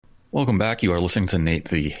Welcome back. You are listening to Nate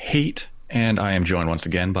the Hate, and I am joined once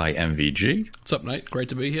again by MVG. What's up, Nate? Great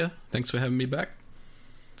to be here. Thanks for having me back.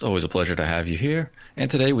 It's always a pleasure to have you here. And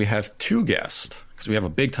today we have two guests, because we have a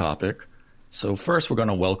big topic. So first we're going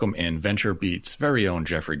to welcome in Venture Beat's very own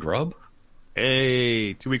Jeffrey Grubb.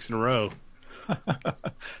 Hey, 2 weeks in a row.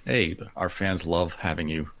 Hey, our fans love having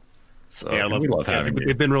you. So yeah, we love having you.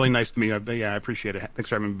 They've been really nice to me. I appreciate it. Thanks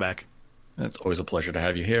for having me back. It's always a pleasure to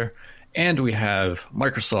have you here. And we have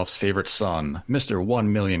Microsoft's favorite son, Mr.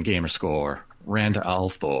 1 Million Gamer Score, Rand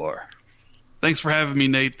al'Thor. Thanks for having me,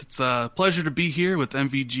 Nate. It's a pleasure to be here with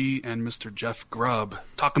MVG and Mr. Jeff Grubb,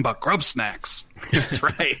 talking about grub snacks. That's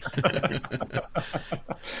right.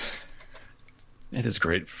 It is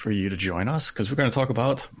great for you to join us, because we're going to talk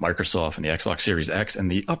about Microsoft and the Xbox Series X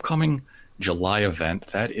and the upcoming July event.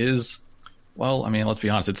 That is, well, I mean, let's be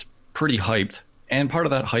honest, it's pretty hyped. And part of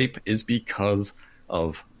that hype is because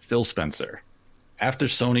of Phil Spencer. After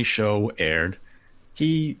Sony's show aired,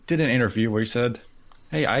 he did an interview where he said,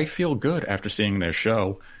 hey, I feel good after seeing their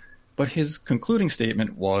show. But his concluding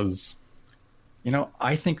statement was,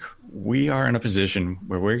 I think we are in a position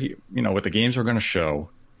where we're, with the games we're going to show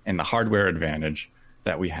and the hardware advantage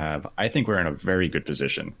that we have, I think we're in a very good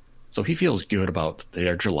position. So he feels good about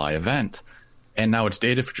their July event. And now it's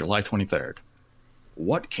dated for July 23rd.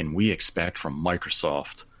 What can we expect from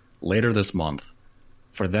Microsoft later this month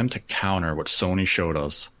for them to counter what Sony showed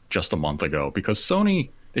us just a month ago? Because Sony,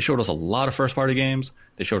 they showed us a lot of first-party games,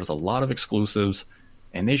 they showed us a lot of exclusives,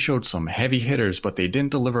 and they showed some heavy hitters, but they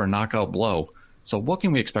didn't deliver a knockout blow. So what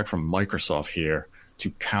can we expect from Microsoft here to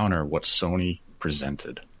counter what Sony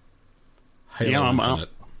presented? Halo Infinite.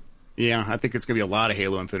 Yeah, I think it's going to be a lot of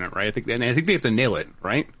Halo Infinite, right? I think they have to nail it,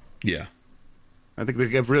 right? Yeah. I think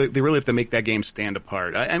they really have to make that game stand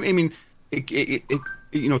apart. I mean,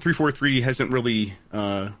 343 hasn't really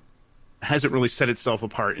set itself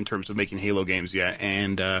apart in terms of making Halo games yet,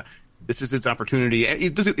 and this is its opportunity.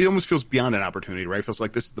 It almost feels beyond an opportunity, right? It feels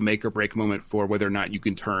like this is the make or break moment for whether or not you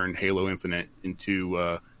can turn Halo Infinite into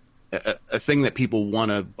a thing that people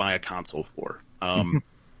want to buy a console for.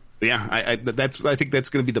 But yeah, I think that's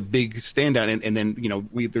going to be the big standout, and then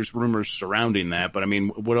there's rumors surrounding that. But I mean,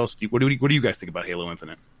 what else? What do you guys think about Halo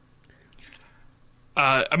Infinite?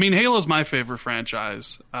 I mean, Halo's my favorite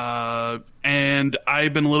franchise, and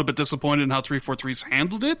I've been a little bit disappointed in how 343's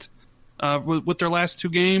handled it with their last two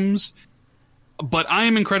games. But I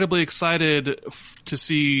am incredibly excited to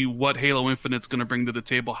see what Halo Infinite's going to bring to the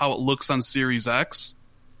table, how it looks on Series X,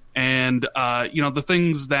 and the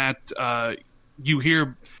things that you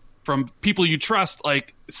hear from people you trust.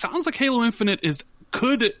 Like, it sounds like Halo Infinite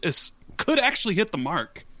could actually hit the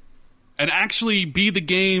mark and actually be the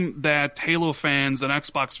game that Halo fans and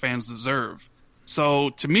Xbox fans deserve.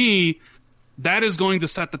 So to me, that is going to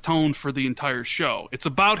set the tone for the entire show. It's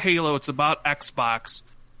about Halo, it's about Xbox,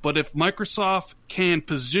 but if Microsoft can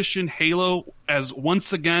position Halo as,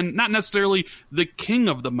 once again, not necessarily the king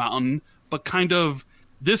of the mountain, but kind of,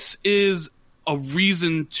 this is a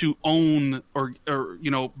reason to own or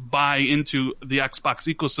buy into the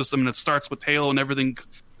Xbox ecosystem, and it starts with Halo and everything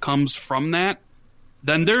comes from that,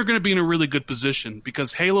 then they're going to be in a really good position,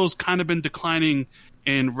 because Halo's kind of been declining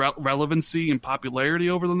in relevancy and popularity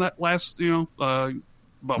over the last,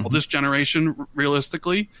 this generation,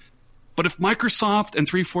 realistically. But if Microsoft and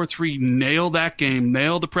 343 nail that game,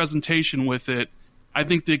 nail the presentation with it, I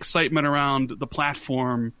think the excitement around the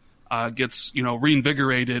platform gets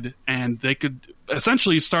reinvigorated, and they could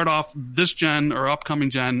essentially start off this gen or upcoming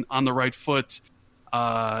gen on the right foot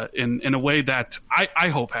in a way that I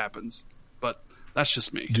hope happens. But that's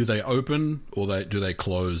just me. Do they open or do they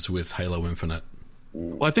close with Halo Infinite?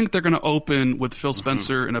 Well, I think they're going to open with Phil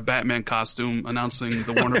Spencer in a Batman costume announcing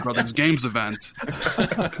the Warner Brothers Games event,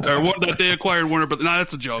 or that they acquired Warner Brothers. No,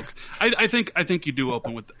 that's a joke. I think you do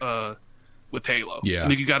open with Halo. Yeah, I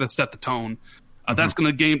think you got to set the tone. That's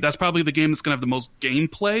probably the game that's going to have the most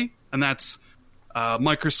gameplay, and that's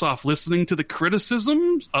Microsoft listening to the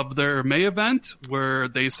criticisms of their May event, where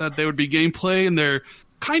they said there would be gameplay, and there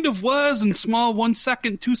kind of was in small 1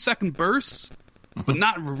 second, 2 second bursts, but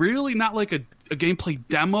not really, not like a gameplay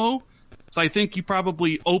demo. So I think you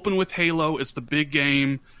probably open with Halo. It's the big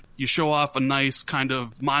game. You show off a nice kind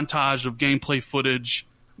of montage of gameplay footage,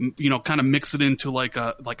 kind of mix it into like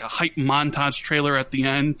a hype montage trailer at the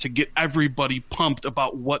end to get everybody pumped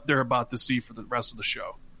about what they're about to see for the rest of the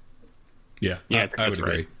show. Yeah, I would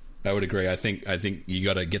agree. Right. I would agree. I think you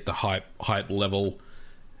got to get the hype level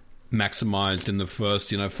maximized in the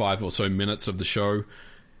first 5 or so minutes of the show,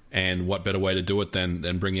 and what better way to do it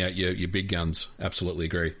than bring out your big guns? Absolutely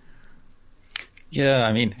agree. Yeah,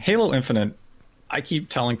 I mean, Halo Infinite, I keep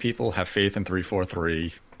telling people have faith in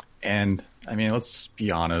 343. And, I mean, let's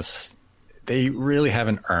be honest, they really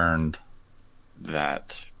haven't earned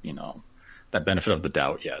that, that benefit of the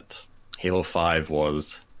doubt yet. Halo 5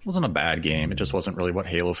 wasn't a bad game. It just wasn't really what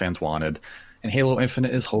Halo fans wanted. And Halo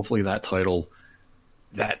Infinite is hopefully that title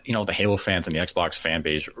that, the Halo fans and the Xbox fan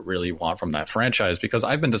base really want from that franchise, because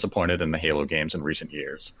I've been disappointed in the Halo games in recent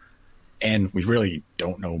years. And we really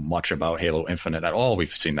don't know much about Halo Infinite at all.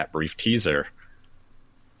 We've seen that brief teaser.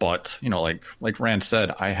 But, like Rand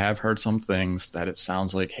said, I have heard some things that it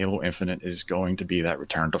sounds like Halo Infinite is going to be that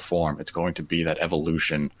return to form. It's going to be that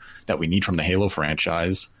evolution that we need from the Halo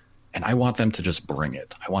franchise. And I want them to just bring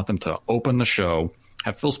it. I want them to open the show,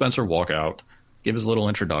 have Phil Spencer walk out, give his little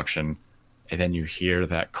introduction, and then you hear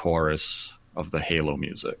that chorus of the Halo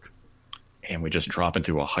music. And we just drop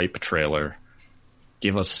into a hype trailer,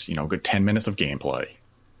 give us, a good 10 minutes of gameplay,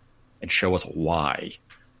 and show us why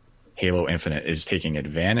Halo Infinite is taking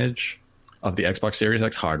advantage of the Xbox Series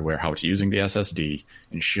X hardware, how it's using the SSD,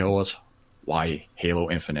 and show us why Halo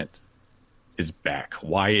Infinite is back,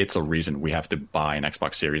 why it's a reason we have to buy an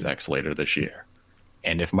Xbox Series X later this year.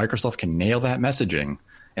 And if Microsoft can nail that messaging,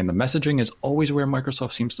 and the messaging is always where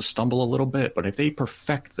Microsoft seems to stumble a little bit, but if they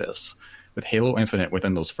perfect this with Halo Infinite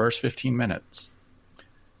within those first 15 minutes,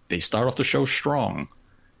 they start off the show strong,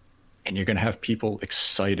 and you're going to have people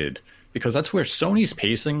excited, because that's where Sony's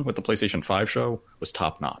pacing with the PlayStation 5 show was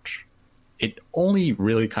top-notch. It only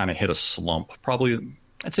really kind of hit a slump, probably,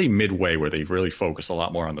 I'd say midway, where they've really focused a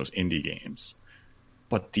lot more on those indie games.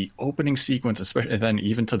 But the opening sequence, especially then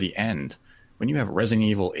even to the end, when you have Resident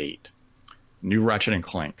Evil 8, new Ratchet &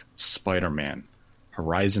 Clank, Spider-Man,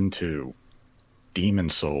 Horizon 2,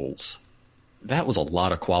 Demon's Souls, that was a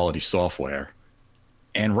lot of quality software.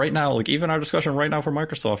 And right now, even our discussion right now for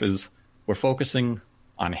Microsoft is we're focusing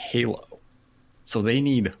on Halo. So they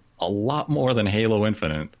need a lot more than Halo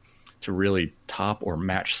Infinite to really top or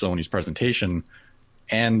match Sony's presentation.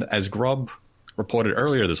 And as Grubb reported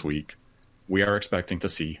earlier this week, we are expecting to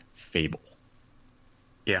see Fable.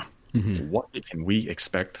 Yeah. Mm-hmm. What can we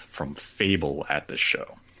expect from Fable at this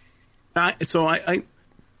show? So I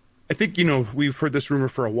think, we've heard this rumor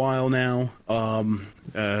for a while now.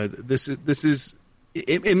 This is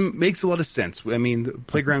it makes a lot of sense. I mean,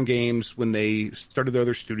 Playground Games, when they started their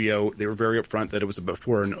other studio, they were very upfront that it was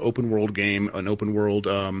before an open world game, an open world,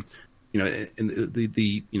 and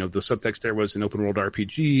the subtext there was an open world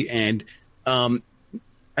RPG. And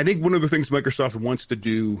I think one of the things Microsoft wants to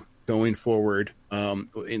do going forward,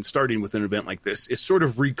 in starting with an event like this, is sort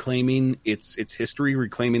of reclaiming its history,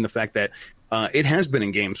 reclaiming the fact that it has been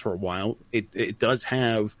in games for a while. It does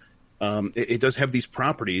have these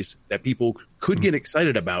properties that people could get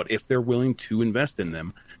excited about if they're willing to invest in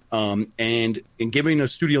them. And in giving a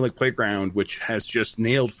studio like Playground, which has just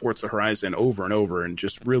nailed Forza Horizon over and over and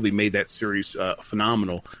just really made that series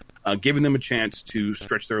phenomenal, giving them a chance to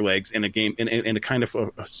stretch their legs in a game, in a kind of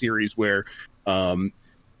a series where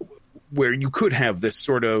you could have this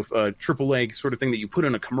sort of AAA sort of thing that you put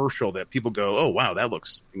in a commercial that people go, oh wow, that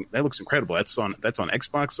looks incredible. That's on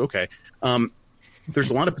Xbox. Okay.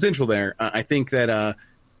 There's a lot of potential there. I think that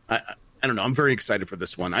I don't know. I'm very excited for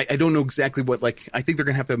this one. I don't know exactly what, I think they're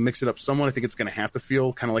going to have to mix it up somewhat. I think it's going to have to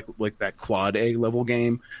feel kind of like that quad A level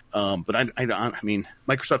game. But I mean,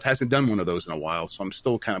 Microsoft hasn't done one of those in a while, so I'm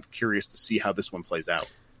still kind of curious to see how this one plays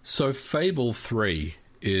out. So Fable 3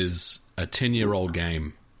 is a 10-year-old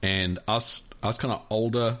game, and us kind of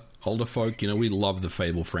older folk, we love the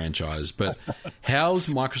Fable franchise. But how's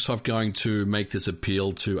Microsoft going to make this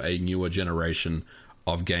appeal to a newer generation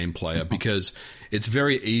of game player? Because it's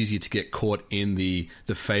very easy to get caught in the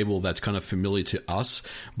Fable that's kind of familiar to us,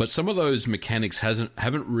 but some of those mechanics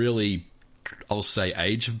haven't really, I'll say,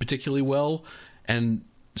 aged particularly well. And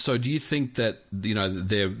so do you think that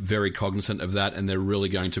they're very cognizant of that, and they're really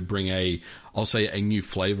going to bring a new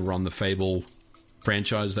flavor on the Fable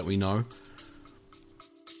franchise that we know?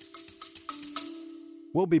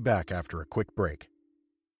 We'll be back after a quick break.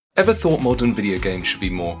 Ever thought modern video games should be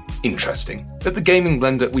more interesting? At the Gaming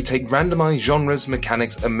Blender, we take randomized genres,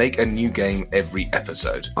 mechanics, and make a new game every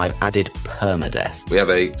episode. I've added permadeath. We have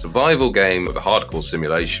a survival game of a hardcore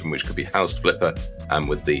simulation, which could be House Flipper, and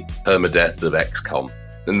with the permadeath of XCOM.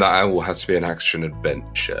 And that all has to be an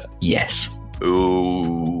action-adventure. Yes.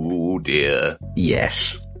 Oh dear.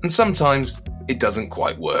 Yes. And sometimes it doesn't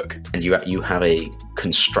quite work. And you have a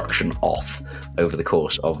construction off over the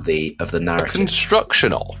course of the narrative. A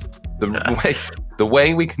construction off. The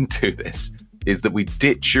way we can do this is that we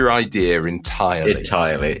ditch your idea entirely.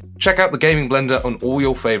 Check out the Gaming Blender on all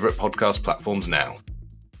your favourite podcast platforms now.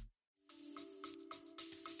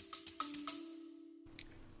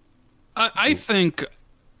 I think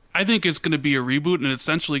I think it's going to be a reboot, and it's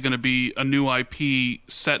essentially going to be a new IP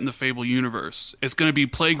set in the Fable universe. It's going to be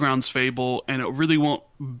Playground's Fable, and it really won't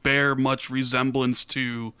bear much resemblance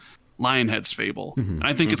to Lionhead's Fable. And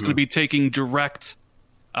I think it's going to be taking direct,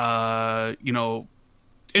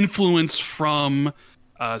 influence from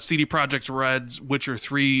CD Projekt Red's Witcher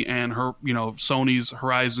 3 and Sony's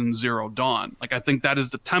Horizon Zero Dawn. Like, I think that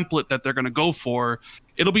is the template that they're going to go for.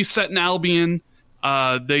 It'll be set in Albion.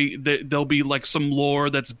 There'll be like some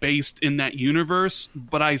lore that's based in that universe,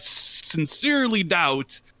 but I sincerely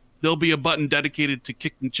doubt there'll be a button dedicated to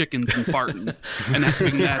kicking chickens and farting and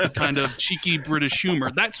having that kind of cheeky British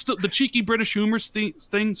humor. That's still the cheeky British humor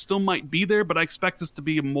thing still might be there, but I expect this to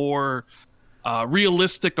be a more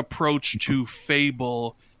realistic approach to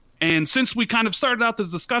Fable. And since we kind of started out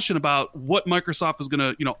this discussion about what Microsoft is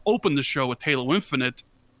going to, open the show with Halo Infinite,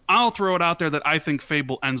 I'll throw it out there that I think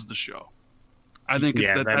Fable ends the show. I think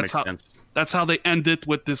that makes sense. That's how they end it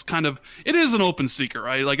with this kind of. It is an open secret,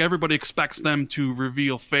 right? Like, everybody expects them to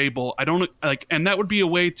reveal Fable. I don't like, and that would be a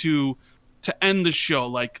way to end the show.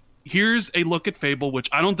 Like, here's a look at Fable, which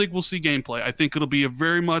I don't think we'll see gameplay. I think it'll be a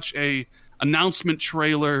very much a announcement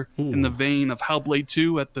trailer in the vein of Hellblade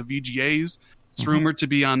 2 at the VGAs. It's rumored to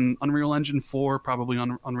be on Unreal Engine 4, probably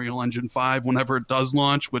on Unreal Engine 5 whenever it does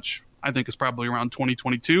launch, which I think is probably around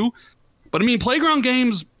 2022. But I mean, Playground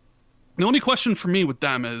Games. The only question for me with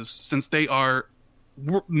them is, since they are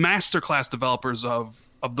masterclass developers of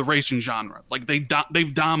the racing genre, like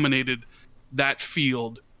they've dominated that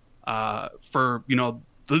field for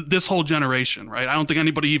this whole generation, right? I don't think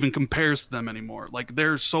anybody even compares to them anymore. Like,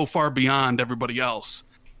 they're so far beyond everybody else.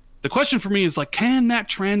 The question for me is, like, can that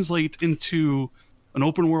translate into an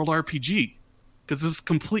open world RPG? Because it's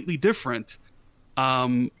completely different.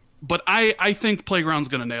 But I think Playground's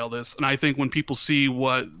going to nail this, and I think when people see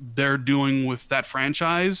what they're doing with that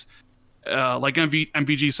franchise, like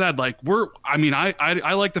MVG said, like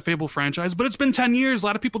I like the Fable franchise, but it's been 10 years. A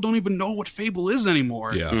lot of people don't even know what Fable is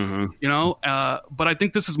anymore. Yeah, but I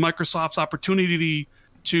think this is Microsoft's opportunity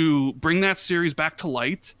to bring that series back to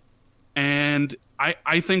light, and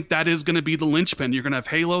I think that is going to be the linchpin. You're going to have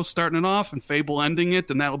Halo starting it off and Fable ending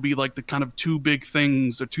it, and that'll be like the kind of two big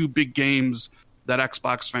things or two big games that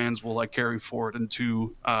Xbox fans will like carry forward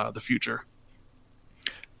into the future.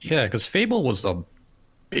 Yeah, because Fable was a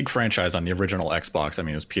big franchise on the original Xbox. I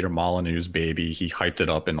mean, it was Peter Molyneux's baby. He hyped it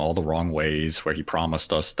up in all the wrong ways, where he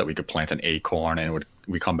promised us that we could plant an acorn and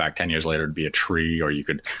we come back 10 years later to be a tree, or you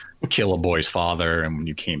could kill a boy's father, and when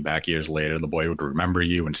you came back years later, the boy would remember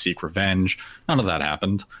you and seek revenge. None of that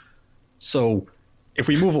happened. So if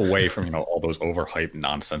we move away from all those overhyped,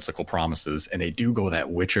 nonsensical promises, and they do go that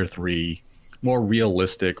Witcher 3, more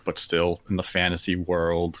realistic, but still in the fantasy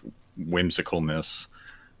world, whimsicalness,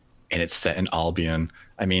 and it's set in Albion.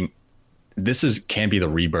 I mean, this can be the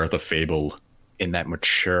rebirth of Fable in that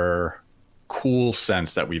mature, cool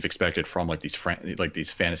sense that we've expected from like these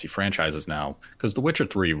fantasy franchises now. Because The Witcher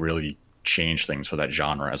 3 really changed things for that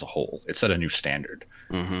genre as a whole. It set a new standard,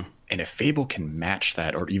 and if Fable can match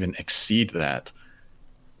that or even exceed that,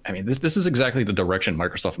 I mean, this is exactly the direction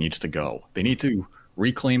Microsoft needs to go. They need to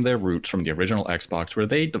reclaim their roots from the original Xbox, where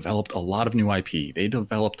they developed a lot of new IP. They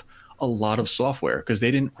developed a lot of software because they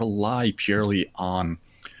didn't rely purely on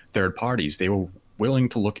third parties. They were willing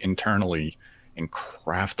to look internally and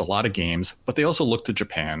craft a lot of games, but they also looked to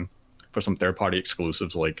Japan for some third-party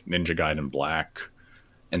exclusives like Ninja Gaiden Black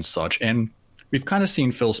and such. And we've kind of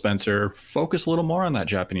seen Phil Spencer focus a little more on that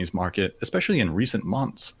Japanese market, especially in recent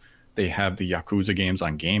months. They have the Yakuza games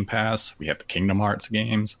on Game Pass. We have the Kingdom Hearts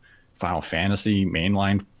games. Final Fantasy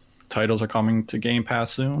mainline titles are coming to Game Pass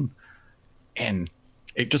soon. And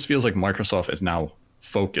it just feels like Microsoft is now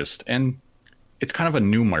focused. And it's kind of a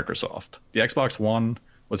new Microsoft. The Xbox One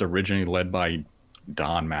was originally led by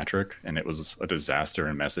Don Matrick, and it was a disaster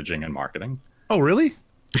in messaging and marketing. Oh, really?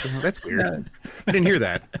 That's weird. Yeah. I didn't hear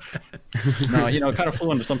that. No, it kind of flew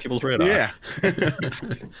under some people's radar. Yeah.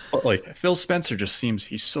 But like Phil Spencer just seems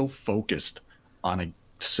he's so focused on a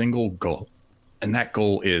single goal. And that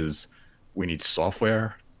goal is we need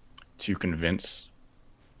software to convince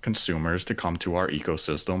consumers to come to our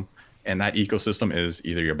ecosystem. And that ecosystem is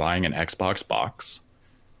either you're buying an Xbox box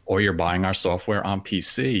or you're buying our software on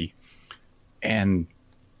PC. And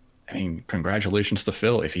I mean, congratulations to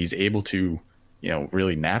Phil if he's able to,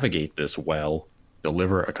 really navigate this well,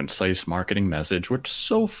 deliver a concise marketing message, which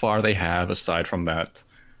so far they have, aside from that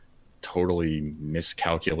totally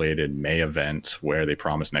miscalculated May event where they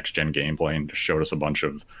promised next-gen gameplay and just showed us a bunch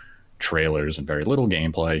of trailers and very little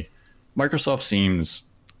gameplay. Microsoft seems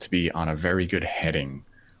to be on a very good heading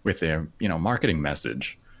with their, marketing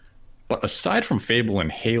message. But aside from Fable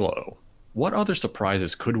and Halo, what other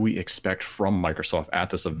surprises could we expect from Microsoft at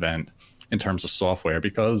this event in terms of software?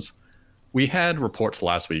 Because we had reports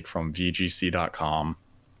last week from VGC.com,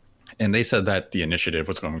 and they said that the Initiative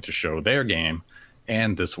was going to show their game.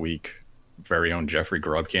 And this week, very own Jeffrey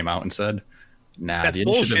Grubb came out and said, nah, that's the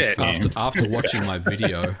bullshit. Initiative After watching my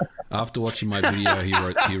video,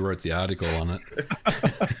 he wrote the article on it.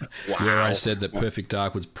 Wow. Where I said that Perfect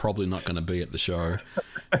Dark was probably not going to be at the show.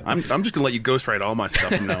 I'm just gonna let you ghostwrite all my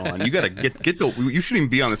stuff from now on. You gotta get the. You shouldn't even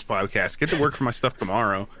be on this podcast. Get to work for my stuff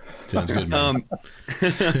tomorrow. Sounds good, man.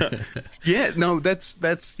 Yeah, no, that's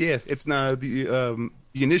yeah. It's not the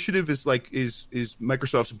Initiative is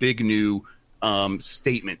Microsoft's big new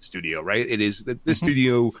statement studio, right? It is this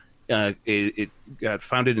studio. It got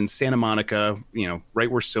founded in Santa Monica, right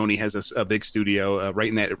where Sony has a big studio, right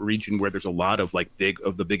in that region where there's a lot of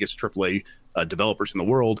the biggest AAA developers in the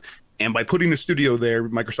world. And by putting a studio there,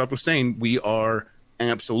 Microsoft was saying we are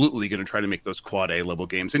absolutely going to try to make those quad A level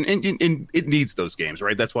games, and it needs those games,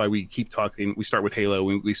 right? That's why we keep talking. We start with Halo,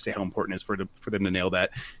 and we say how important it is for them to nail that,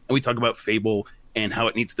 and we talk about Fable and how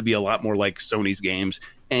it needs to be a lot more like Sony's games.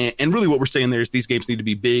 And really what we're saying there is these games need to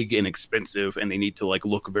be big and expensive, and they need to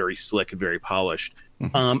look very slick and very polished.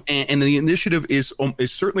 Mm-hmm. And the Initiative is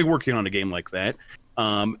certainly working on a game like that.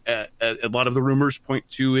 A lot of the rumors point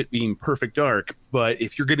to it being Perfect Dark, but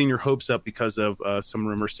if you're getting your hopes up because of some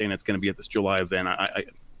rumors saying it's going to be at this July event,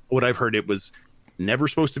 what I've heard, it was never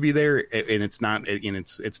supposed to be there, and it's not, and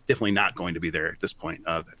it's definitely not going to be there at this point.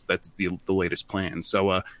 That's the latest plan.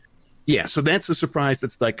 So yeah, so that's a surprise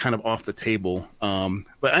that's kind of off the table.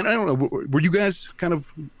 But I don't know, were you guys kind of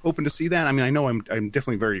open to see that? I mean, I know I'm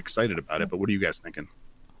definitely very excited about it, but what are you guys thinking?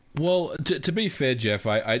 Well, to be fair, Jeff,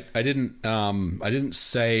 I didn't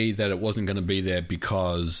say that it wasn't going to be there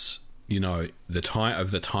because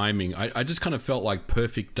the timing. I just kind of felt like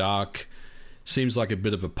Perfect Dark seems like a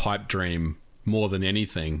bit of a pipe dream more than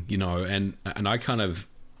anything, and I kind of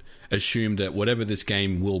assumed that whatever this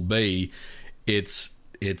game will be, it's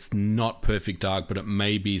not Perfect Dark, but it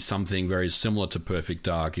may be something very similar to Perfect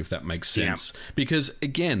Dark, if that makes sense. Yeah. Because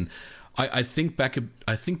again, I think back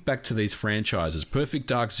to these franchises. Perfect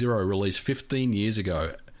Dark Zero released 15 years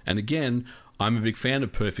ago, and again, I'm a big fan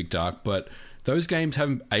of Perfect Dark, but those games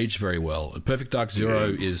haven't aged very well. Perfect Dark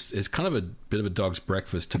Zero is kind of a bit of a dog's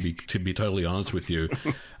breakfast, to be totally honest with you.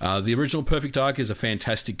 The original Perfect Dark is a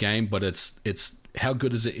fantastic game, but it's how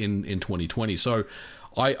good is it in 2020? So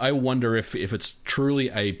I wonder if it's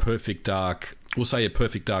truly a Perfect Dark, we'll say a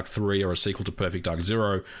Perfect Dark 3 or a sequel to Perfect Dark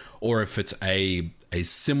Zero, or if it's a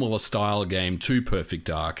similar style game to Perfect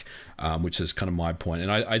Dark, which is kind of my point.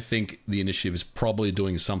 And I think the Initiative is probably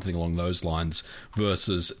doing something along those lines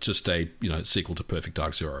versus just a sequel to Perfect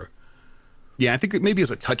Dark Zero. Yeah, I think it maybe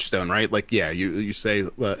as a touchstone, right? You say,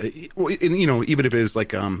 even if it is it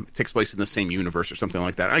takes place in the same universe or something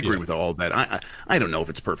like that. I agree with all of that. I don't know if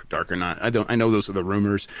it's Perfect Dark or not. I know those are the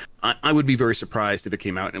rumors. I would be very surprised if it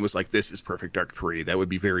came out and it was this is Perfect Dark 3. That would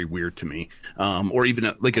be very weird to me. Or even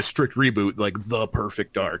a strict reboot like The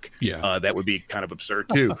Perfect Dark. Yeah, that would be kind of absurd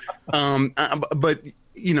too. But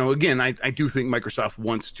again, I do think Microsoft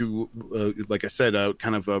wants to, like I said,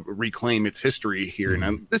 kind of reclaim its history here. Mm-hmm.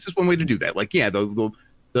 And this is one way to do that.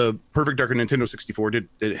 The Perfect Dark on Nintendo 64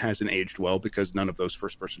 it hasn't aged well because none of those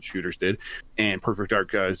first-person shooters did. And Perfect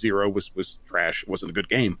Dark Zero was trash. It wasn't a good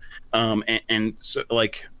game. And so,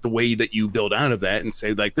 the way that you build out of that and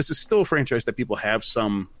say, this is still a franchise that people have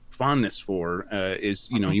some fondness for, is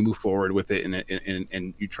you move forward with it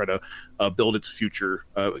and you try to build its future,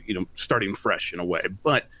 starting fresh in a way.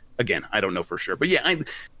 But again, I don't know for sure. But yeah,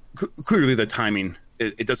 clearly the timing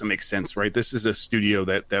it doesn't make sense, right? This is a studio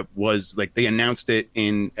that was they announced it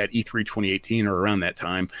at E3 2018 or around that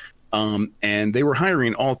time, and they were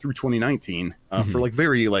hiring all through 2019 for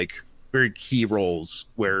very key roles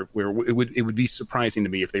where it would be surprising to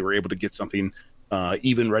me if they were able to get something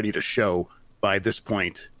even ready to show by this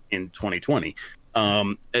point in 2020.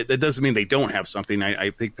 That doesn't mean they don't have something.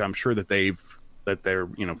 I'm sure that they're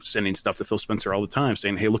sending stuff to Phil Spencer all the time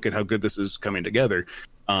saying, hey, look at how good this is coming together.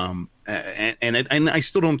 And I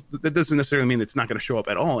still don't, that doesn't necessarily mean it's not going to show up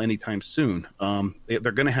at all anytime soon. They're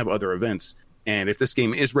going to have other events. And if this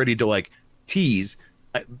game is ready to tease,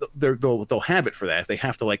 they'll have it for that. They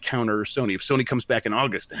have to counter Sony. If Sony comes back in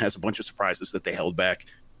August and has a bunch of surprises that they held back,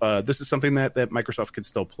 this is something that Microsoft can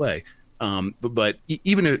still play. But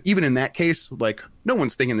even in that case, no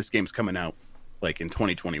one's thinking this game's coming out in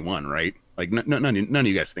 2021, right? None of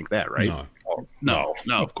you guys think that, right? No,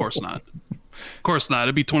 of course not. Of course not.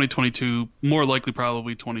 It'd be 2022, more likely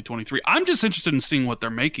probably 2023. I'm just interested in seeing what they're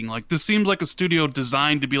making. This seems like a studio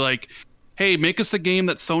designed to be hey, hey, make us a game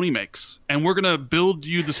that Sony makes, and we're going to build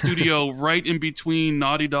you the studio right in between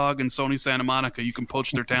Naughty Dog and Sony Santa Monica. You can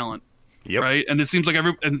poach their talent. Yep. Right. And it seems like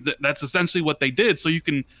that's essentially what they did. So you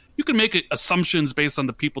can make assumptions based on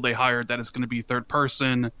the people they hired that it's going to be third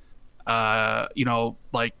person.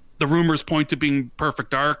 Like the rumors point to being Perfect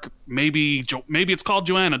Dark. Maybe it's called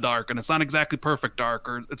Joanna Dark and it's not exactly Perfect Dark,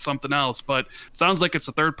 or it's something else, but it sounds like it's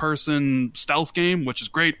a third person stealth game, which is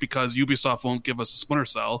great because Ubisoft won't give us a Splinter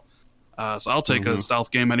Cell. So I'll take a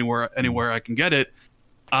stealth game anywhere I can get it.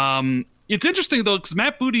 It's interesting though, because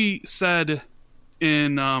Matt Booty said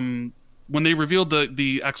in when they revealed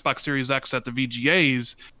the Xbox Series X at the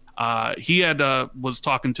VGAs, he was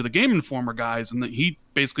talking to the Game Informer guys, and he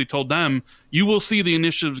basically told them, you will see the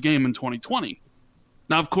Initiative's game in 2020.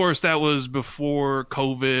 Now, of course, that was before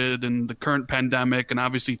COVID and the current pandemic, and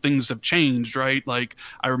obviously things have changed, right? Like,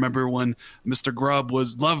 I remember when Mr. Grubb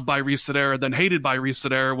was loved by Reset Era, then hated by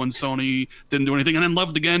Reset Era when Sony didn't do anything, and then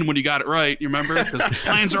loved again when he got it right. You remember? Because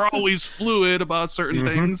plans are always fluid about certain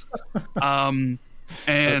things. And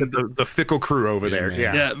the fickle crew over there.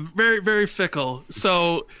 Yeah, very, very fickle.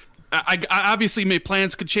 So I obviously made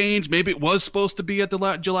plans could change. Maybe it was supposed to be at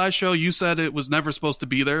the July show. You said it was never supposed to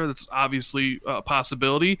be there. That's obviously a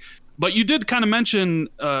possibility. But you did kind of mention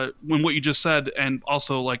when what you just said, and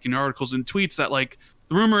also like in your articles and tweets, that like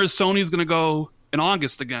the rumor is Sony's going to go in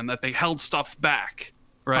August again, that they held stuff back,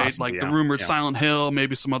 right? Possibly, like the rumored Silent Hill,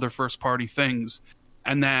 maybe some other first party things.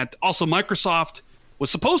 And that also Microsoft was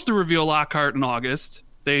supposed to reveal Lockhart in August.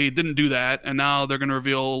 They didn't do that, and now they're going to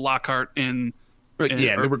reveal Lockhart in we're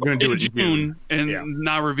going to do it in June and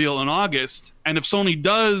now reveal in August. And if Sony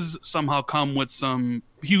does somehow come with some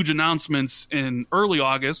huge announcements in early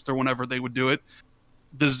August or whenever they would do it,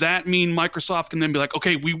 does that mean Microsoft can then be like,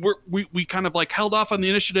 okay, we kind of like held off on the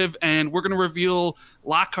Initiative, and we're going to reveal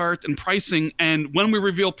Lockhart and pricing, and when we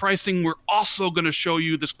reveal pricing, we're also going to show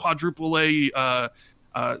you this quadruple A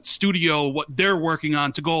studio, what they're working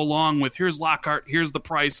on to go along with, here's Lockhart, here's the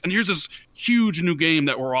price, and here's this huge new game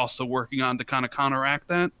that we're also working on to kind of counteract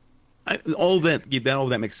that. All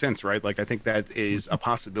that makes sense, right? Like, I think that is a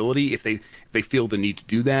possibility if they feel the need to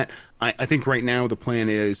do that. I think right now the plan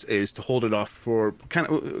is to hold it off for kind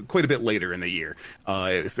of quite a bit later in the year.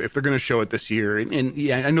 If they're going to show it this year, and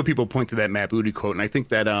yeah, I know people point to that Matt Booty quote, and I think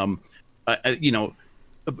that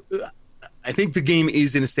I think the game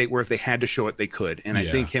is in a state where if they had to show it, they could. And I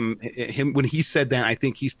think him when he said that, I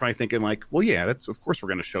think he's probably thinking like, well, yeah, that's of course we're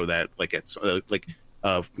going to show that like it's 5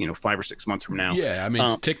 or 6 months from now. Yeah, I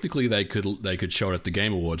mean, technically they could show it at the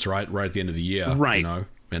Game Awards, right at the end of the year, right? You know,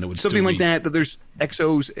 and it would something like that. That there's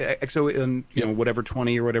XO and whatever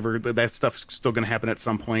 20 or whatever, that stuff's still going to happen at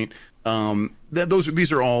some point.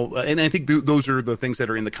 These are all, and I think those are the things that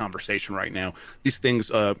are in the conversation right now. These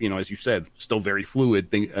things, as you said, still very fluid.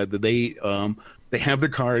 They have their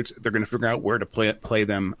cards. They're going to figure out where to play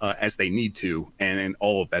them as they need to, and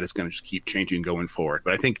all of that is going to just keep changing going forward.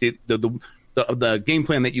 But I think the game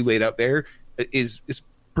plan that you laid out there is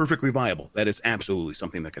perfectly viable. That is absolutely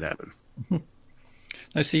something that could happen.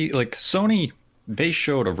 I see, like Sony, they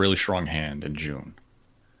showed a really strong hand in June.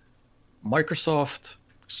 Microsoft,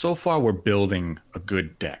 so far we're building a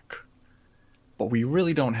good deck, but we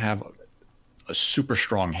really don't have a super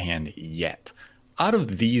strong hand yet. Out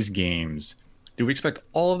of these games, do we expect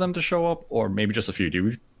all of them to show up, or maybe just a few?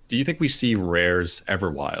 Do you think we see Rare's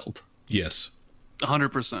Everwild? Yes.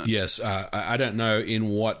 100%. Yes, I don't know in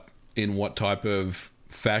what type of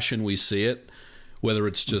fashion we see it, whether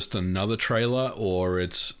it's just another trailer or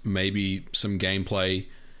it's maybe some gameplay,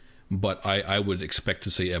 but I would expect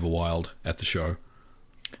to see Everwild at the show.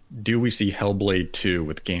 Do we see Hellblade 2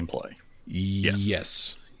 with gameplay?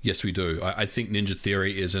 Yes, we do. I think Ninja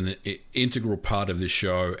Theory is an integral part of this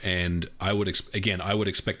show, and I would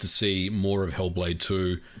expect to see more of Hellblade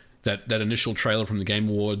 2. That initial trailer from the Game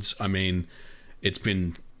Awards, I mean, it's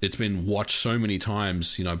been watched so many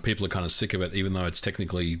times, people are kind of sick of it, even though it's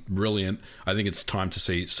technically brilliant. I think it's time to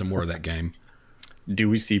see some more of that game. Do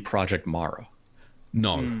we see Project Mara?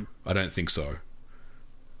 No, I don't think so.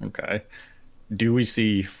 Okay. Do we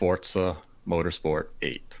see Forza Motorsport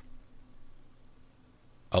 8?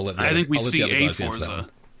 I think we see a Forza.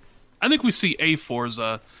 I think we see a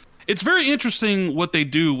Forza. It's very interesting what they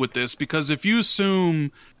do with this, because if you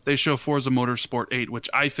assume they show Forza Motorsport 8, which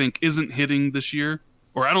I think isn't hitting this year,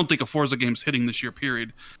 or I don't think a Forza game's hitting this year,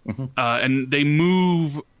 period. And they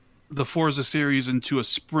move the Forza series into a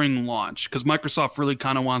spring launch, because Microsoft really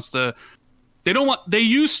kind of wants to. They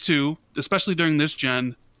used to, especially during this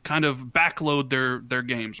gen, kind of backload their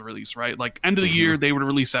games release, right? Like end of the year, they would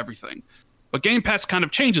release everything. But Game Pass kind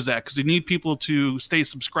of changes that because you need people to stay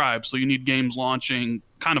subscribed. So you need games launching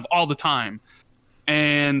kind of all the time.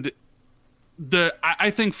 And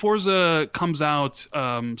I think Forza comes out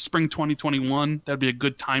spring 2021. That'd be a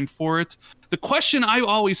good time for it. The question I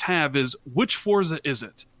always have is, which Forza is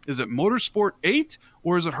it? Is it Motorsport 8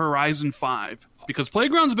 or is it Horizon 5? Because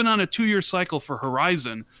Playground's been on a 2-year cycle for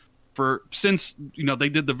Horizon since they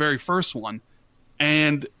did the very first one.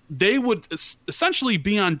 And they would essentially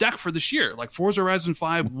be on deck for this year. Like Forza Horizon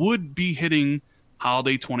 5 would be hitting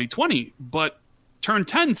holiday 2020, but Turn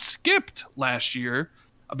 10 skipped last year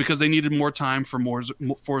because they needed more time for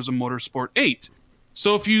Forza Motorsport 8.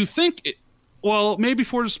 So if you think, maybe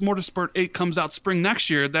Forza Motorsport 8 comes out spring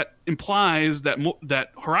next year, that implies that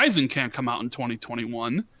Horizon can't come out in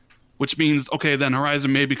 2021, which means, okay, then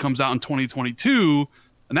Horizon maybe comes out in 2022,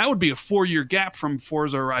 and that would be a 4-year gap from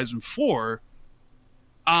Forza Horizon 4.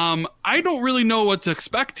 I don't really know what to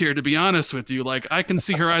expect here, to be honest with you. Like, I can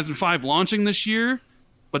see Horizon 5 launching this year,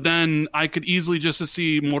 but then I could easily just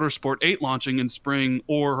see Motorsport 8 launching in spring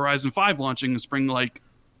or Horizon 5 launching in spring. Like,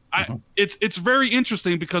 it's very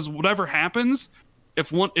interesting because whatever happens, if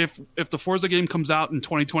the Forza game comes out in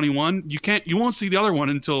 2021, you won't see the other one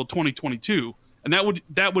until 2022, and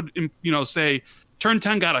that would say Turn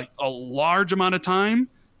 10 got a large amount of time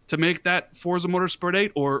to make that Forza Motorsport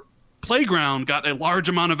 8, or Playground got a large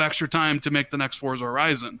amount of extra time to make the next Forza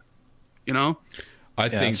Horizon. I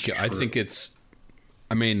think it's.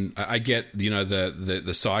 I mean, I get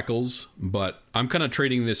the cycles, but I'm kind of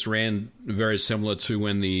treating this RAN very similar to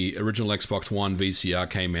when the original Xbox One VCR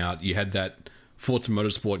came out. You had that Forza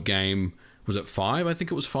Motorsport game. Was it 5? I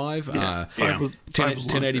think it was 5. Yeah.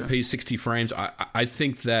 1080p, 60 frames. I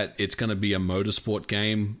think that it's going to be a motorsport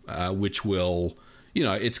game, which will,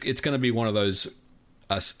 it's going to be one of those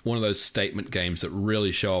statement games that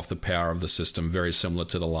really show off the power of the system, very similar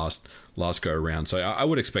to the last go around. So I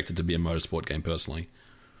would expect it to be a motorsport game personally.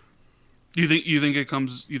 You think it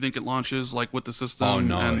launches like with the system? Oh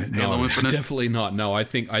no, and Halo Infinite? Definitely not. No, I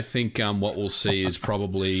think what we'll see is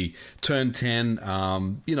probably Turn 10.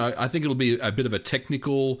 I think it'll be a bit of a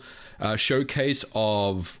technical showcase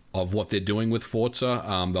of what they're doing with Forza.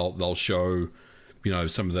 They'll show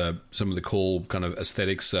some of the cool kind of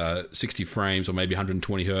aesthetics, 60 frames or maybe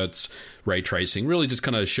 120 hertz ray tracing. Really, just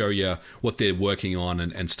kind of show you what they're working on,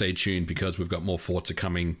 and stay tuned because we've got more Forza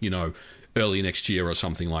coming. Early next year or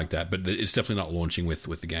something like that, but it's definitely not launching with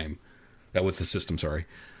the game, with the system. Sorry.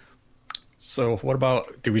 So, what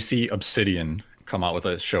about? Do we see Obsidian come out with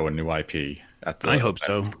a new IP? I hope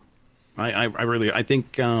so. I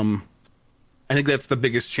think that's the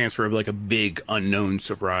biggest chance for like a big unknown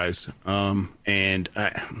surprise.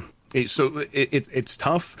 It's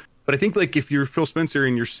tough, but I think like if you're Phil Spencer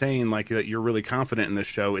and you're saying like that you're really confident in this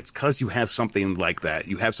show, it's because you have something like that.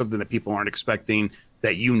 You have something that people aren't expecting,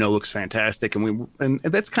 that looks fantastic, and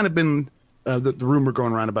that's kind of been the rumor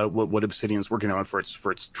going around about what Obsidian's working on for its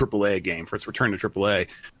AAA game, for its return to AAA.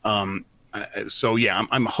 So yeah,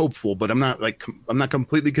 I'm hopeful, but I'm not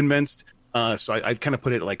completely convinced. So I'd kind of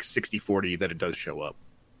put it like 60-40 that it does show up.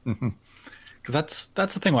 Because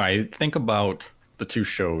that's the thing. When I think about the two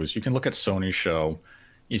shows, you can look at Sony's show.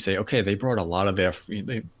 You say, okay, they brought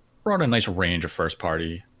they brought a nice range of first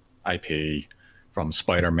party IP. From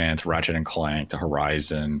Spider-Man to Ratchet and Clank to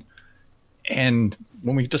Horizon. And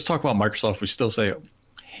when we just talk about Microsoft, we still say,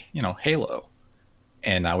 Halo.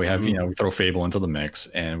 And now we have, we throw Fable into the mix,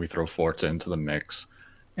 and we throw Forza into the mix.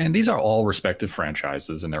 And these are all respected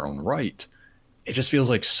franchises in their own right. It just feels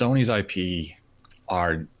like Sony's IP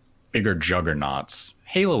are bigger juggernauts,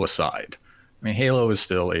 Halo aside. I mean, Halo is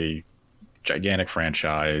still a gigantic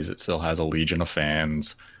franchise. It still has a legion of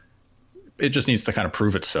fans. It just needs to kind of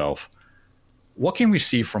prove itself. What can we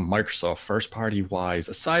see from Microsoft first-party wise,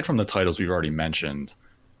 aside from the titles we've already mentioned,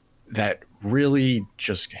 that really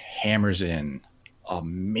just hammers in a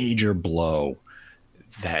major blow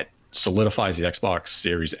that solidifies the Xbox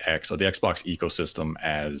Series X or the Xbox ecosystem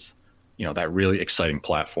as, that really exciting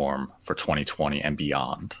platform for 2020 and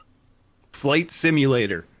beyond? Flight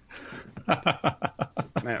Simulator.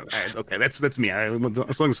 Okay, that's me.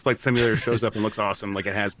 As long as Flight Simulator shows up and looks awesome like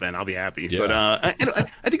it has been, I'll be happy. Yeah. But I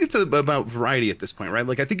think it's about variety at this point, right?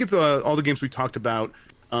 Like I think if all the games we talked about,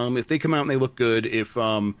 if they come out and they look good, if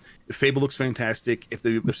Fable looks fantastic, if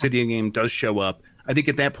the Obsidian game does show up, I think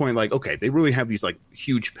at that point, like, okay, they really have these like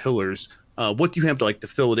huge pillars. What do you have to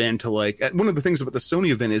fill it in to like? One of the things about the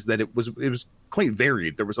Sony event is that it was quite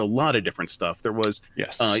varied. There was a lot of different stuff. There was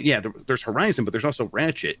there's Horizon, but there's also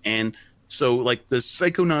Ratchet, and So like the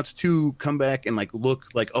Psychonauts 2 come back and like look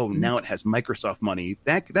like, oh, now it has Microsoft money.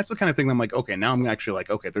 That's the kind of thing I'm like, okay, now I'm actually like,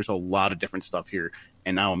 okay, there's a lot of different stuff here,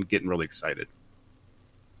 and now I'm getting really excited.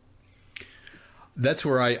 That's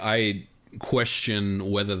where I question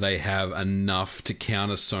whether they have enough to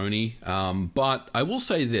counter Sony. But I will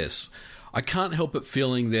say this. I can't help but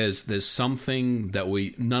feeling there's something that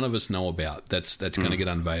none of us know about that's going to get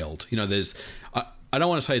unveiled. You know, there's I don't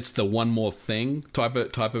want to say it's the one more thing type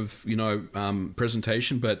of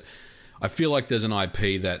presentation, but I feel like there's an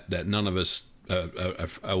IP that none of us are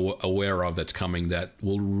aware of that's coming that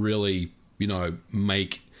will really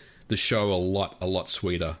make the show a lot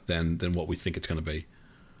sweeter than what we think it's going to be.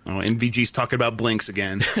 Oh, MVG's talking about Blinks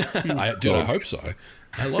again. I hope so.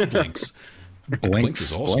 I love Blinks. Blinks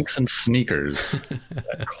is awesome. Blinks and Sneakers,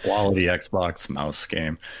 that quality Xbox mouse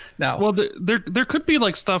game. Now, well, there could be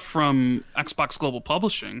like stuff from Xbox Global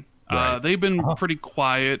Publishing. Right. They've been pretty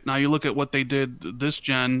quiet. Now you look at what they did this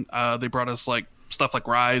gen. They brought us like stuff like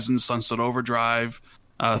Rise and Sunset Overdrive,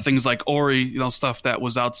 things like Ori. Stuff that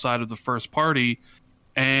was outside of the first party,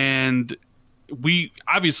 and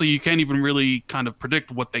obviously you can't even really kind of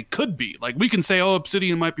predict what they could be. Like we can say, oh,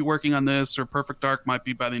 Obsidian might be working on this, or Perfect Dark might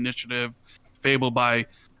be by the Initiative, Fable by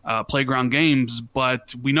Playground Games,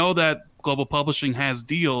 but we know that Global Publishing has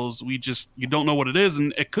deals. You don't know what it is,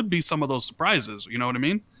 and it could be some of those surprises. You know what I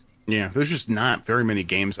mean? Yeah, there's just not very many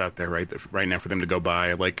games out there right now for them to go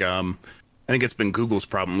buy. Like, I think it's been Google's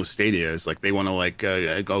problem with Stadia is like they want to like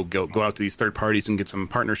go out to these third parties and get some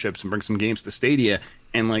partnerships and bring some games to Stadia,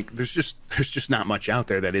 and like there's just not much out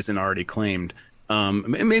there that isn't already claimed. And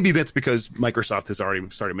maybe that's because Microsoft has already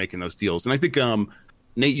started making those deals, and I think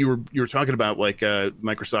Nate, you were talking about like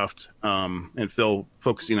Microsoft and Phil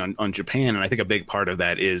focusing on Japan, and I think a big part of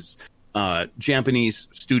that is Japanese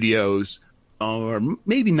studios are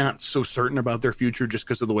maybe not so certain about their future just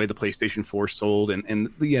because of the way the PlayStation 4 sold, and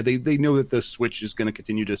they know that the Switch is going to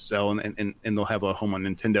continue to sell and they'll have a home on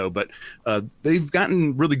Nintendo, but they've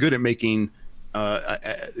gotten really good at making. A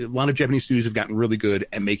lot of Japanese studios have gotten really good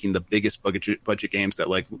at making the biggest budget games that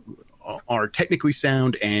like are technically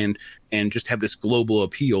sound and just have this global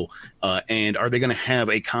appeal. And are they going to have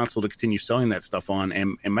a console to continue selling that stuff on?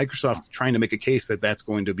 And Microsoft trying to make a case that that's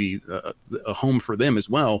going to be a home for them as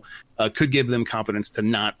well could give them confidence to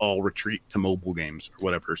not all retreat to mobile games or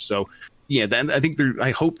whatever. So yeah,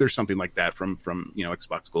 I hope there's something like that from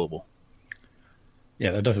Xbox Global.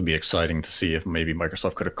 Yeah, that'd definitely be exciting to see if maybe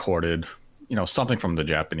Microsoft could have courted something from the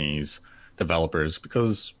Japanese developers,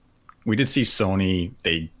 because we did see Sony,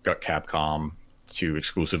 they got Capcom to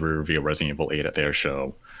exclusively reveal Resident Evil 8 at their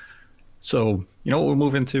show. So, what we'll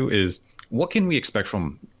move into is what can we expect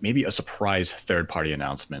from maybe a surprise third-party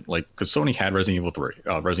announcement? Like, because Sony had Resident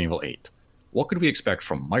Evil 8. What could we expect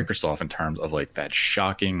from Microsoft in terms of like that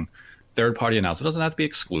shocking third-party announcement? It doesn't have to be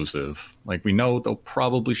exclusive. Like, we know they'll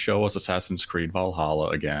probably show us Assassin's Creed Valhalla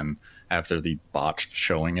again after the botched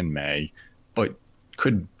showing in May. But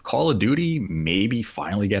could Call of Duty maybe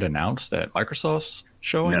finally get announced at Microsoft's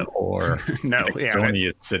showing? No. Or no, Sony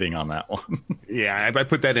is sitting on that one. Yeah, I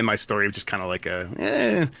put that in my story, just kind of like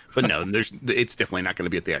but no, it's definitely not going to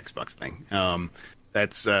be at the Xbox thing.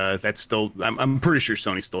 That's still, I'm pretty sure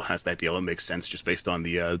Sony still has that deal. It makes sense just based on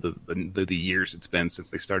the years it's been since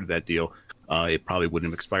they started that deal. It probably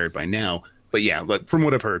wouldn't have expired by now. But yeah, from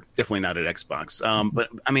what I've heard, definitely not at Xbox. But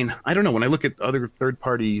I mean, I don't know. When I look at other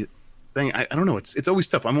third-party thing, I don't know. It's always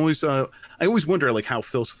tough. I always wonder like how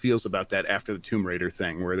Phil feels about that after the Tomb Raider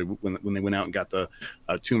thing, where when they went out and got the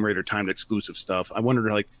Tomb Raider timed exclusive stuff. I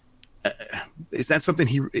wonder like, is that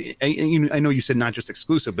something I know you said not just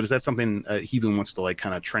exclusive, but is that something he even wants to like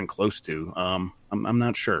kind of trend close to? I'm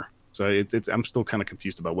not sure. So I'm still kind of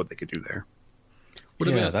confused about what they could do there. What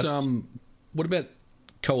about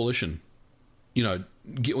Coalition?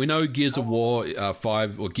 We know Gears of War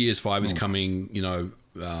 5 or Gears 5 is coming,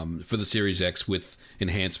 for the Series X with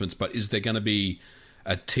enhancements, but is there going to be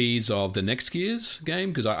a tease of the next Gears game?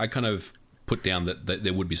 Because I kind of put down that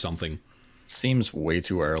there would be something. Seems way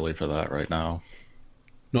too early for that right now.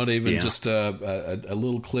 Not even just a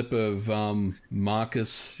little clip of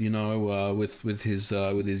Marcus, with his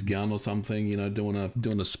gun or something,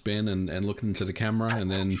 doing a spin and looking into the camera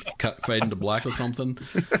and then fade into black or something.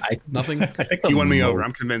 Nothing. You won me over.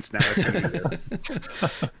 I'm convinced now.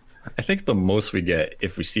 I think the most we get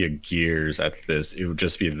if we see a Gears at this, it would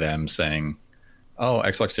just be them saying, "Oh,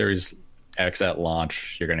 Xbox Series X at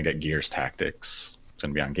launch, you're going to get Gears Tactics. It's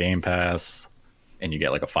going to be on Game Pass," and you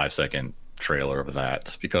get like a 5-second trailer of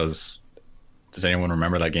that. Because does anyone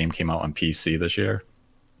remember that game came out on PC this year?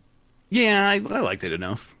 Yeah, I liked it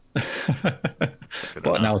enough.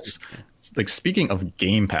 Well, now it's like speaking of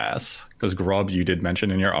Game Pass, because Grubb, you did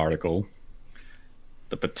mention in your article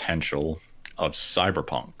the potential of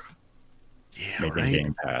Cyberpunk making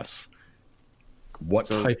Game Pass. What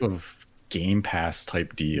type of Game Pass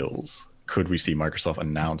type deals could we see Microsoft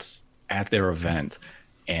announce at their event?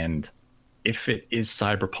 And if it is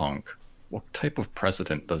Cyberpunk, what type of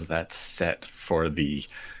precedent does that set for the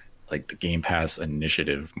Game Pass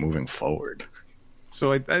initiative moving forward?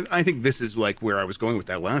 So I think this is like where I was going with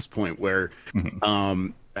that last point, where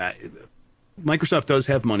Microsoft does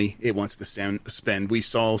have money it wants to spend. We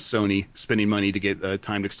saw Sony spending money to get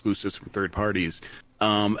timed exclusives from third parties.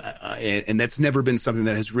 And that's never been something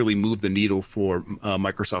that has really moved the needle for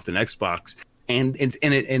Microsoft and Xbox. And it's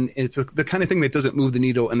the kind of thing that doesn't move the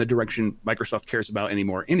needle in the direction Microsoft cares about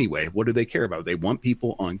anymore anyway. What do they care about? They want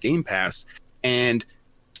people on Game Pass, and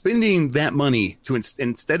spending that money to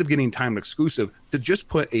instead of getting timed exclusive, to just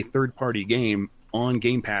put a third-party game on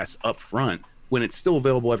Game Pass up front when it's still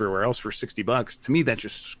available everywhere else for $60, to me that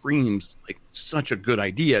just screams like such a good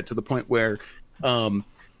idea, to the point where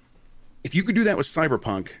if you could do that with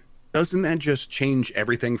Cyberpunk, doesn't that just change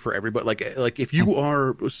everything for everybody? Like if you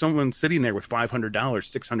are someone sitting there with $500,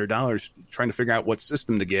 $600 trying to figure out what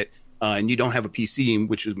system to get, and you don't have a PC,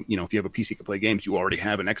 which is, if you have a PC to play games, you already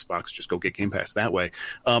have an Xbox, just go get Game Pass that way.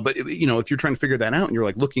 But if you're trying to figure that out and you're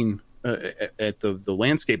like looking at the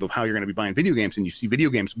landscape of how you're going to be buying video games, and you see video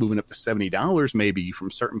games moving up to $70 maybe from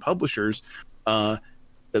certain publishers,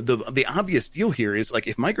 the obvious deal here is, like,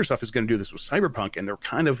 if Microsoft is going to do this with Cyberpunk, and they're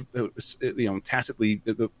kind of tacitly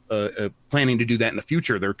planning to do that in the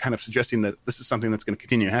future, they're kind of suggesting that this is something that's going to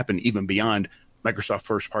continue to happen even beyond Microsoft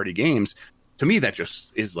first party games. To me, that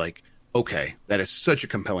just is like, okay, that is such a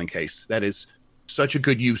compelling case. That is such a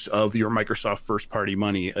good use of your Microsoft first party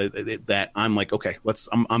money that I'm like, okay,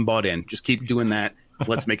 I'm bought in. Just keep doing that.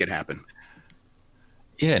 Let's make it happen.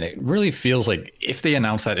 Yeah, and it really feels like if they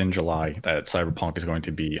announce that in July that Cyberpunk is going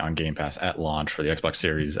to be on Game Pass at launch for the Xbox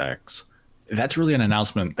Series X, that's really an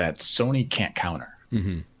announcement that Sony can't counter.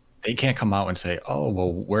 Mm-hmm. They can't come out and say, oh,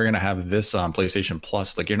 well, we're going to have this on PlayStation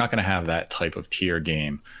Plus. Like, you're not going to have that type of tier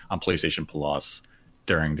game on PlayStation Plus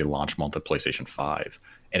during the launch month of PlayStation 5.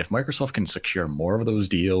 And if Microsoft can secure more of those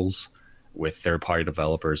deals with third-party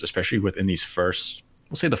developers, especially within these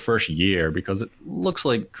we'll say the first year, because it looks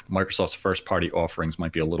like Microsoft's first-party offerings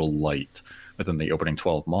might be a little light within the opening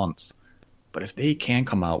 12 months. But if they can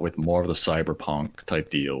come out with more of the Cyberpunk-type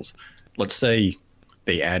deals, let's say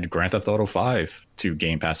they add Grand Theft Auto 5 to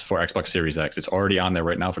Game Pass for Xbox Series X. It's already on there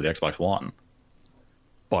right now for the Xbox One.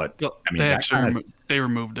 But they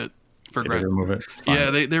removed it for Grand. Yeah,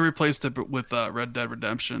 they replaced it with Red Dead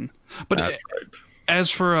Redemption. But as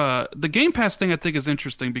for the Game Pass thing, I think is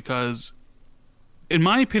interesting because, in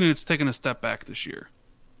my opinion, it's taken a step back this year.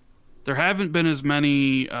 There haven't been as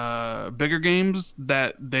many bigger games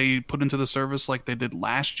that they put into the service like they did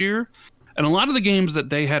last year. And a lot of the games that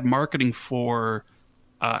they had marketing for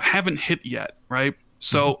haven't hit yet, right?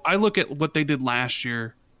 So I look at what they did last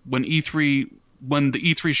year when the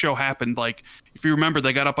E3 show happened. Like, if you remember,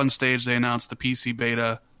 they got up on stage, they announced the PC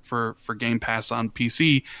beta for Game Pass on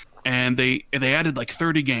PC, and they added like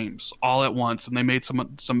 30 games all at once, and they made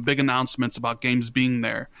some big announcements about games being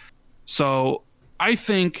there. So I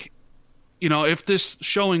think, if this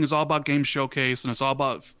showing is all about Game Showcase and it's all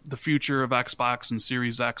about the future of Xbox and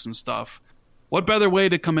Series X and stuff, what better way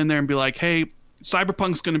to come in there and be like, hey,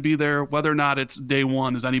 Cyberpunk's going to be there, whether or not it's day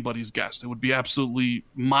one is anybody's guess. It would be absolutely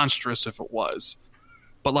monstrous if it was.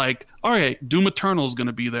 But like, all right, Doom Eternal is going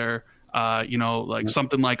to be there,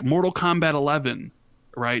 something like Mortal Kombat 11,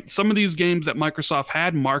 right? Some of these games that Microsoft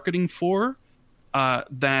had marketing for,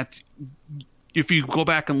 that if you go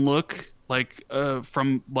back and look,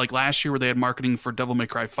 from last year where they had marketing for Devil May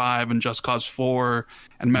Cry 5 and Just Cause 4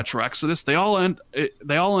 and Metro Exodus, they all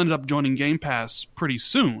ended up joining Game Pass pretty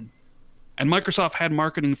soon. And Microsoft had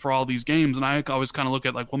marketing for all these games, and I always kind of look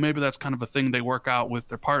at well, maybe that's kind of a thing they work out with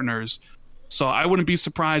their partners. So I wouldn't be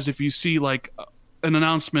surprised if you see like an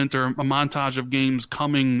announcement or a montage of games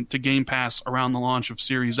coming to Game Pass around the launch of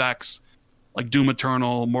Series X, like Doom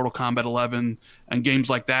Eternal, Mortal Kombat 11, and games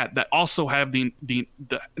like that also have the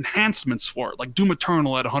enhancements for it, like Doom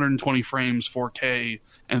Eternal at 120 frames, 4K,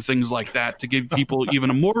 and things like that, to give people even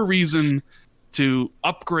a more reason to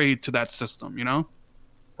upgrade to that system,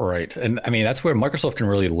 Right. And I mean, that's where Microsoft can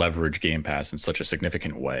really leverage Game Pass in such a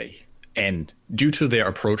significant way. And due to their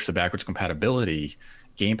approach to backwards compatibility,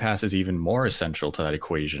 Game Pass is even more essential to that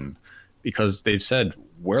equation, because they've said,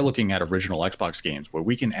 we're looking at original Xbox games where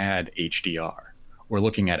we can add HDR. we're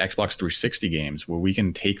looking at Xbox 360 games where we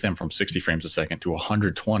can take them from 60 frames a second to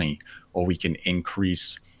 120, or we can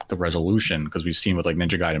increase the resolution, because we've seen with like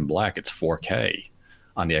Ninja Gaiden Black, it's 4K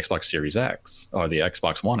on the Xbox Series X or the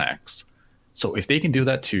Xbox One X. So if they can do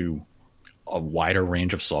that to a wider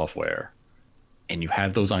range of software, and you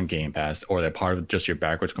have those on Game Pass, or they're part of just your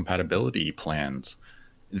backwards compatibility plans,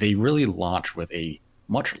 they really launch with a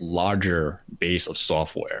much larger base of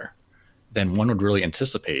software than one would really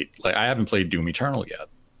anticipate. Like, I haven't played Doom Eternal yet,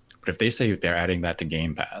 but if they say they're adding that to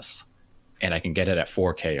Game Pass, and I can get it at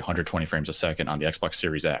 4K, 120 frames a second on the Xbox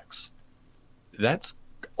Series X, that's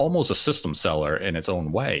almost a system seller in its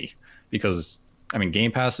own way. Because, I mean,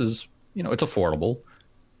 Game Pass is, it's affordable.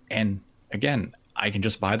 And again, I can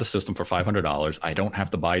just buy the system for $500. I don't have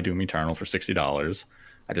to buy Doom Eternal for $60.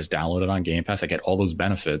 I just download it on Game Pass. I get all those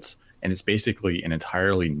benefits, and it's basically an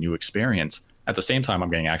entirely new experience. At the same time,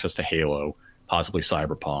 I'm getting access to Halo, possibly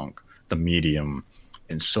Cyberpunk, The Medium,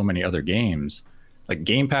 and so many other games. Like,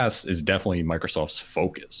 Game Pass is definitely Microsoft's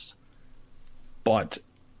focus. But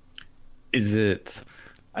is it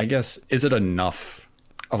enough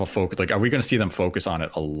of a focus? Like, are we going to see them focus on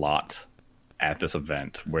it a lot at this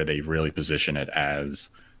event, where they really position it as,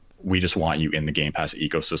 we just want you in the Game Pass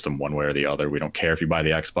ecosystem one way or the other. We don't care if you buy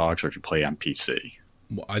the Xbox or if you play on PC.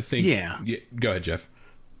 Well, I think. Yeah. Go ahead, Jeff.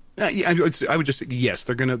 I would just say yes.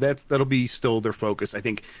 They're gonna. That'll be still their focus. I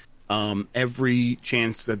think every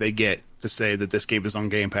chance that they get to say that this game is on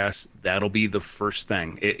Game Pass, that'll be the first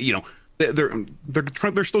thing.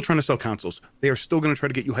 They're still trying to sell consoles. They are still going to try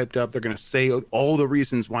to get you hyped up. They're going to say all the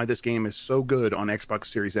reasons why this game is so good on Xbox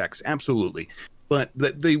Series X. Absolutely. But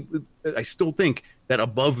I still think that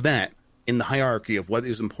above that, in the hierarchy of what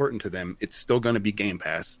is important to them, it's still going to be Game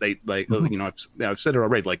Pass. I've said it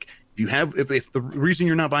already. Like, if the reason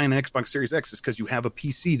you're not buying an Xbox Series X is because you have a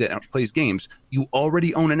PC that plays games, you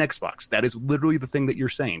already own an Xbox. That is literally the thing that you're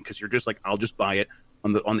saying, because you're just like, I'll just buy it.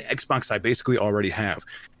 On the Xbox, I basically already have.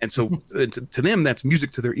 And so to them, that's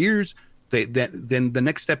music to their ears. Then the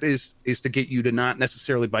next step is to get you to not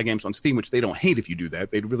necessarily buy games on Steam, which they don't hate if you do that.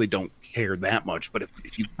 They really don't care that much. But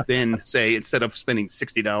if you then say, instead of spending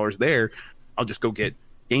 $60 there, I'll just go get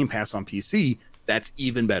Game Pass on PC, that's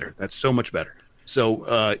even better. That's so much better.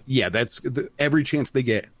 So that's every chance they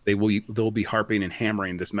get, they'll be harping and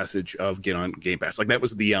hammering this message of get on Game Pass. Like, that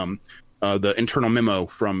was the internal memo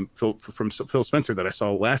from Phil Spencer that I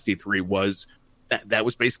saw last E3 was that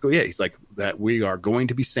was basically it. He's like, that we are going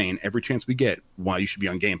to be saying every chance we get why you should be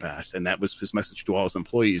on Game Pass, and that was his message to all his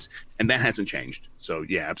employees, and that hasn't changed. So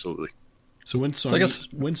yeah, absolutely. So when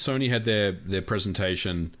Sony had their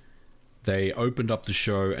presentation, they opened up the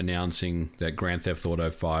show announcing that Grand Theft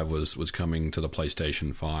Auto 5 was coming to the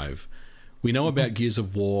PlayStation 5. We know about Gears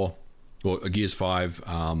of War, or Gears 5.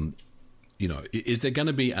 Is there going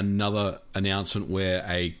to be another announcement where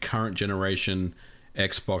a current generation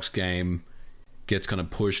Xbox game gets kind of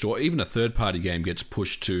pushed, or even a third-party game gets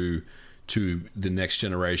pushed to the next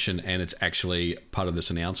generation, and it's actually part of this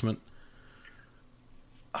announcement?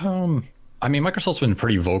 I mean, Microsoft's been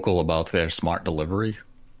pretty vocal about their smart delivery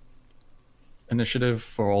initiative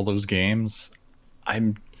for all those games. I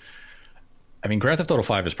mean, Grand Theft Auto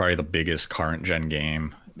 5 is probably the biggest current gen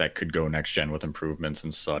game that could go next gen with improvements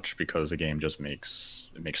and such, because the game just makes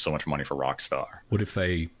so much money for Rockstar. What if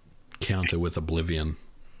they counter with Oblivion?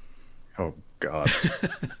 Oh God.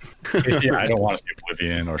 Yeah, I don't want to see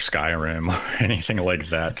Oblivion or Skyrim or anything like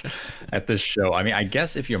that at this show. I mean, I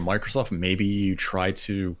guess if you're Microsoft, maybe you try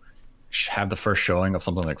to have the first showing of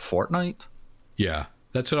something like Fortnite. Yeah,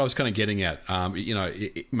 that's what I was kind of getting at.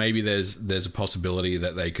 Maybe there's a possibility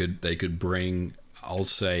that they could bring, I'll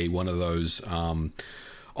say, one of those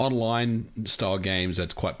online style games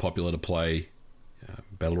that's quite popular to play,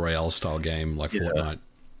 battle royale style game like Fortnite.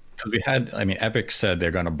 Because Epic said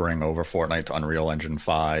they're going to bring over Fortnite to Unreal Engine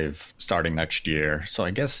 5 starting next year. So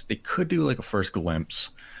I guess they could do like a first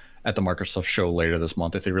glimpse at the Microsoft show later this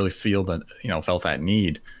month if they really felt that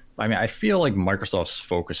need. I mean, I feel like Microsoft's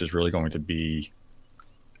focus is really going to be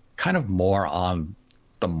kind of more on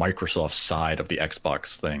the Microsoft side of the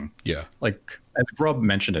Xbox thing. Yeah. Like, as Grubb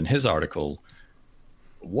mentioned in his article,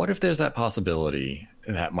 what if there's that possibility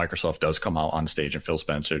that Microsoft does come out on stage and Phil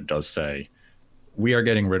Spencer does say, we are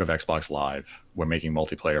getting rid of Xbox Live. We're making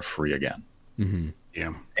multiplayer free again. Mm-hmm.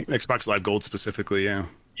 Yeah. Xbox Live Gold specifically, yeah.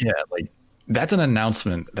 Yeah, like, that's an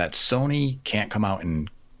announcement that Sony can't come out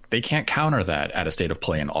and they can't counter that at a State of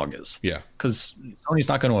Play in August. Yeah. Because Sony's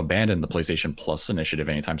not going to abandon the PlayStation Plus initiative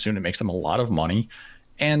anytime soon. It makes them a lot of money.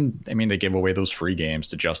 And, I mean, they give away those free games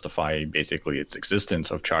to justify basically its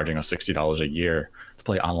existence of charging us $60 a year to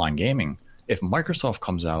play online gaming. If Microsoft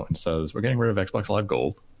comes out and says, we're getting rid of Xbox Live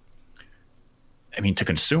Gold, I mean, to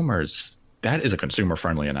consumers, that is a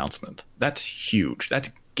consumer-friendly announcement. That's huge.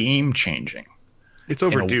 That's game-changing. It's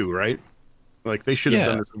overdue, right? Like they should have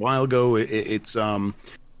done this a while ago. It's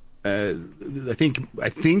I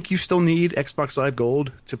think you still need Xbox Live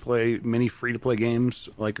Gold to play many free-to-play games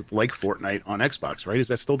like Fortnite on Xbox, right? Is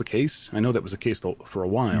that still the case? I know that was the case for a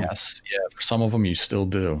while. Yes, yeah. For some of them, you still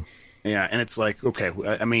do. Yeah, and it's like, okay,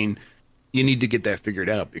 I mean, you need to get that figured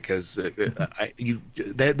out because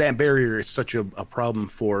that barrier is such a problem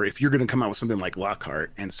for if you're going to come out with something like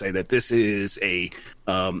Lockhart and say that this is a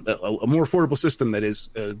more affordable system that is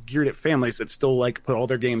geared at families that still like put all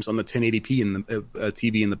their games on the 1080p in the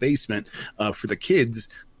TV in the basement for the kids.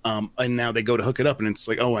 And now they go to hook it up, and it's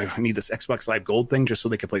like, oh, I need this Xbox Live Gold thing just so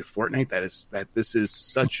they can play Fortnite. This is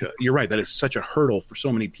such a, you're right, that is such a hurdle for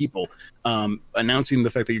so many people. Announcing the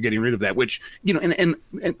fact that you're getting rid of that, which, you know, and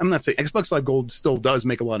I'm not saying Xbox Live Gold still does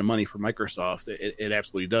make a lot of money for Microsoft. It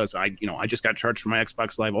absolutely does. I just got charged for my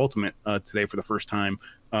Xbox Live Ultimate today for the first time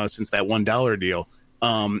since that $1 deal.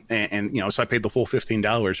 And so I paid the full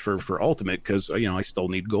 $15 for Ultimate because I still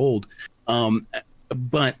need Gold.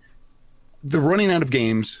 But the running out of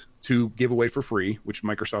games to give away for free, which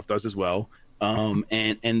Microsoft does as well, and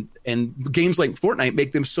games like Fortnite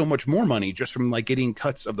make them so much more money just from like getting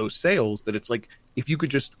cuts of those sales that it's like if you could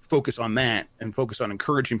just focus on that and focus on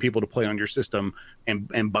encouraging people to play on your system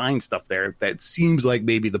and buying stuff there, that seems like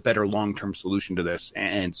maybe the better long-term solution to this.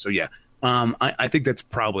 And so I think that's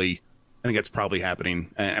probably happening,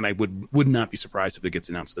 and I would not be surprised if it gets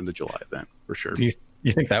announced in the July event for sure. Do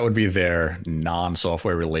you think that would be their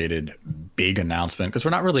non-software related big announcement? Because we're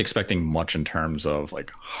not really expecting much in terms of like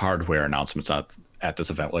hardware announcements at this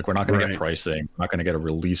event. Like we're not going to get pricing, we're not going to get a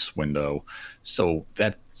release window. So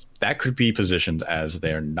that could be positioned as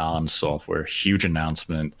their non-software huge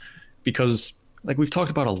announcement, because like we've talked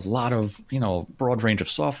about a lot of, broad range of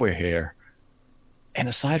software here. And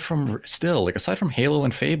aside from Halo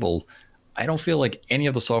and Fable, I don't feel like any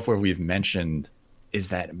of the software we've mentioned is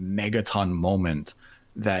that megaton moment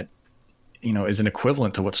that, is an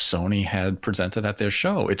equivalent to what Sony had presented at their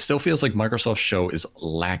show. It still feels like Microsoft's show is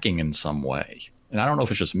lacking in some way. And I don't know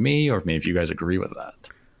if it's just me or maybe if you guys agree with that.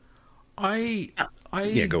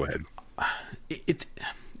 Yeah, go ahead. It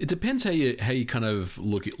depends how you kind of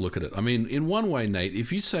look at it. I mean, in one way, Nate,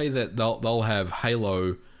 if you say that they'll have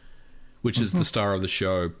Halo, which is the star of the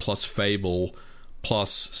show, plus Fable,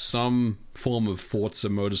 plus some form of Forza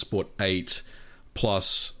Motorsport 8,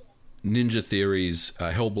 plus Ninja Theory's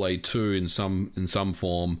Hellblade 2 in some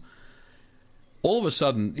form, all of a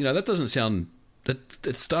sudden, that doesn't sound...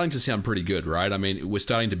 It's starting to sound pretty good, right? I mean, we're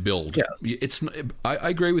starting to build. Yeah. I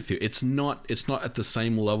agree with you. It's not at the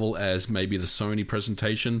same level as maybe the Sony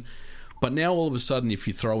presentation, but now all of a sudden, if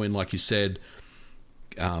you throw in, like you said,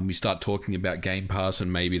 we start talking about Game Pass,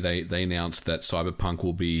 and maybe they announced that Cyberpunk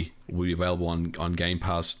will be available on Game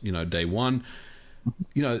Pass, day one.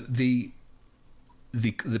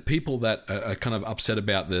 The people that are kind of upset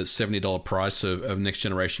about the $70 price of next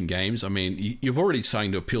generation games, I mean, you're already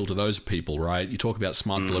starting to appeal to those people, right? You talk about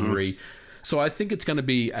smart delivery. So I think it's going to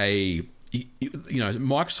be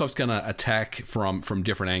Microsoft's going to attack from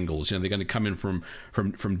different angles. They're going to come in from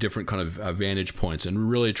different kind of vantage points and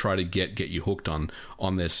really try to get you hooked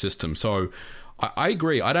on their system. So I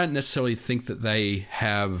agree. I don't necessarily think that they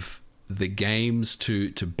have the games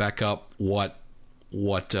to back up what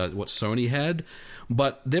Sony had,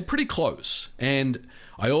 but they're pretty close. And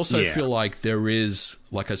I also feel like there is,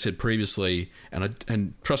 like I said previously,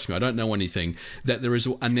 and trust me, I don't know anything, that there is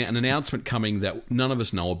an announcement coming that none of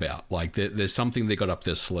us know about. Like there's something they got up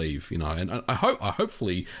their sleeve, and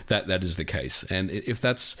hopefully that is the case. And if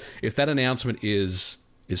that announcement is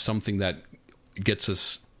something that gets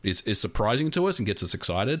us is surprising to us and gets us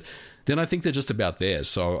excited, then I think they're just about there.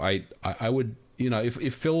 So I would.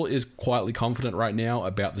 If Phil is quietly confident right now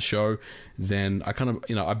about the show, then I kind of,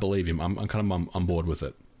 I believe him. I'm kind of on board with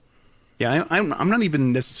it. Yeah, I'm not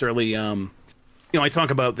even necessarily. I talk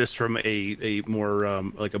about this from a more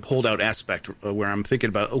like a pulled out aspect where I'm thinking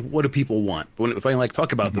about what do people want. But if I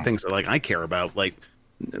talk about the things that I care about, like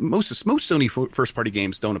most Sony first party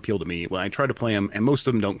games don't appeal to me. When I try to play them, and most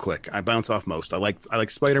of them don't click. I bounce off most. I like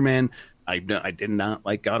Spider-Man. I did not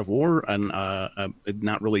like God of War, and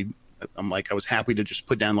not really. I was happy to just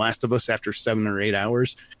put down Last of Us after 7 or 8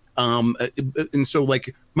 hours. And so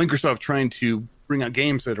Microsoft trying to bring out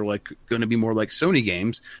games that are going to be more like Sony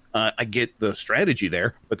games. I get the strategy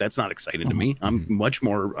there, but that's not exciting to me. I'm much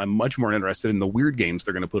more interested in the weird games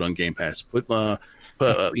they're going to put on Game Pass.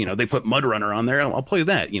 They put Mud Runner on there. I'll play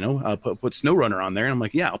that, put Snow Runner on there. And I'm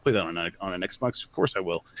like, yeah, I'll play that on an Xbox. Of course I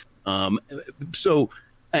will. So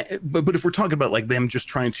But if we're talking about like them just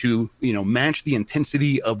trying to, match the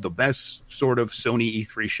intensity of the best sort of Sony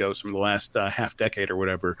E3 shows from the last half decade or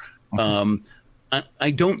whatever,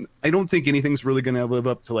 I don't think anything's really going to live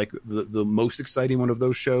up to like the most exciting one of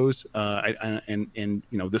those shows. And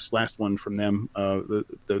this last one from them,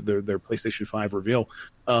 their PlayStation 5 reveal,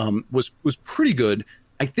 was pretty good.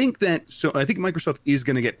 I think Microsoft is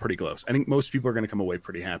going to get pretty close. I think most people are going to come away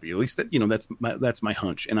pretty happy. At least that's my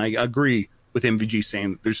hunch. And I agree with MVG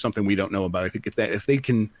saying there's something we don't know about. I think if they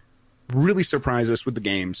can really surprise us with the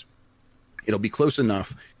games, it'll be close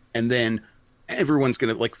enough. And then everyone's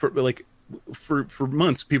going to for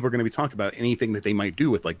months, people are going to be talking about anything that they might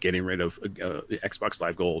do with like getting rid of Xbox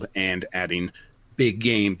Live Gold and adding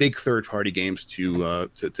big third-party games to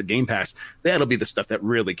Game Pass. That'll be the stuff that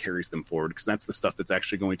really carries them forward, because that's the stuff that's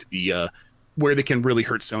actually going to be where they can really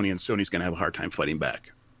hurt Sony, and Sony's going to have a hard time fighting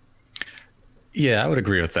back. Yeah, I would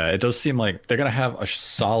agree with that. It does seem like they're going to have a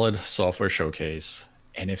solid software showcase,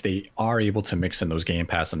 and if they are able to mix in those Game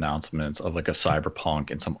Pass announcements of like a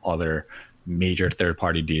Cyberpunk and some other major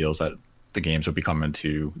third-party deals that the games will be coming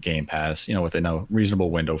to Game Pass, within a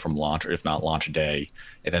reasonable window from launch, or if not launch day,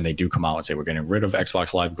 and then they do come out and say we're getting rid of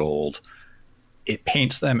Xbox Live Gold, it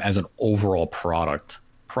paints them as an overall product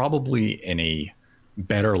probably in a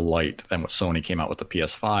better light than what Sony came out with the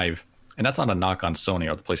PS5. And that's not a knock on Sony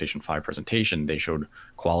or the PlayStation 5 presentation. They showed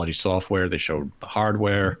quality software, they showed the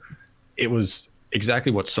hardware. It was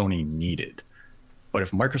exactly what Sony needed. But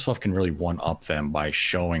if Microsoft can really one-up them by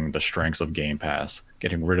showing the strengths of Game Pass,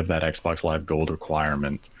 getting rid of that Xbox Live Gold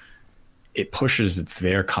requirement, it pushes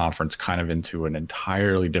their conference kind of into an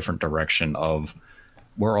entirely different direction of,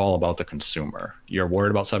 we're all about the consumer. You're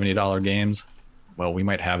worried about $70 games? Well, we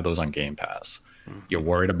might have those on Game Pass. You're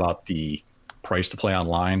worried about the price to play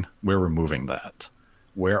online? We're removing that.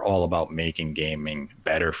 We're all about making gaming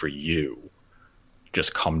better for you.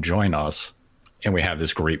 Just come join us. And we have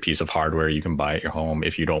this great piece of hardware you can buy at your home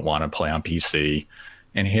if you don't want to play on PC.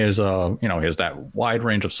 And here's that wide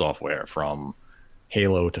range of software from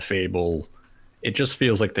Halo to Fable. It just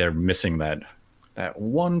feels like they're missing that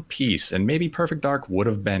one piece. And maybe Perfect Dark would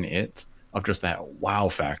have been it, of just that wow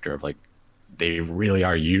factor of like, they really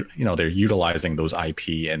are, they're utilizing those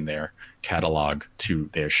IP and their catalog to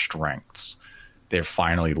their strengths. They're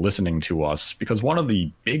finally listening to us, because one of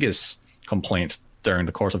the biggest complaints during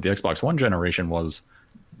the course of the Xbox One generation was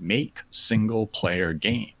make single player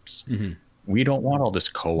games. Mm-hmm. We don't want all this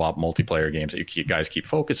co-op multiplayer games that you guys keep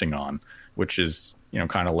focusing on, which is,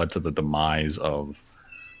 kind of led to the demise of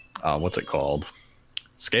what's it called?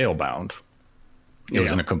 Scalebound. It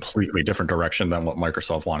was in a completely different direction than what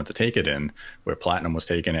Microsoft wanted to take it in, where Platinum was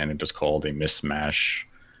taken in and just called a mismatch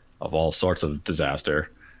of all sorts of disaster.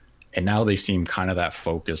 And now they seem kind of that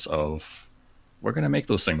focus of, we're going to make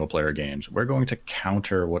those single player games. We're going to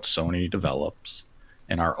counter what Sony develops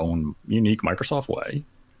in our own unique Microsoft way.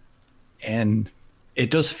 And it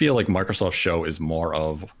does feel like Microsoft's show is more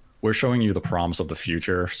of, we're showing you the promise of the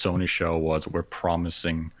future. Sony's show was,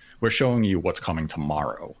 we're showing you what's coming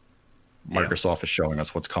tomorrow. Microsoft is showing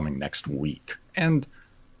us what's coming next week. And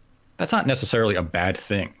that's not necessarily a bad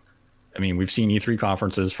thing. I mean, we've seen E3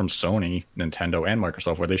 conferences from Sony, Nintendo, and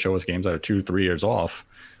Microsoft where they show us games that are 2-3 years off,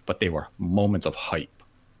 but they were moments of hype.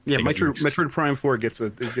 Yeah, Metroid Prime 4 gets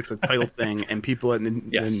a title thing, and people at the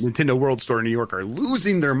Nintendo World Store in New York are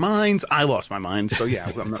losing their minds. I lost my mind, so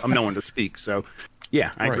yeah, I'm no one to speak. So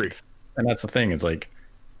yeah, I agree. And that's the thing. It's like,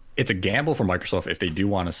 it's a gamble for Microsoft if they do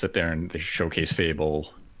want to sit there and they showcase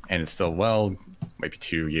Fable, and it's still, maybe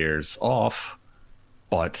 2 years off,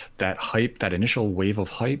 but that hype, that initial wave of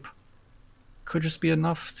hype, could just be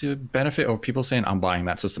enough to benefit over people saying, I'm buying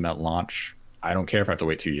that system at launch. I don't care if I have to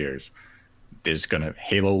wait 2 years.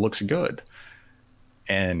 Halo looks good.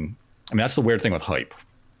 And I mean, that's the weird thing with hype.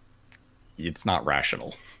 It's not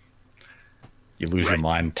rational. You lose your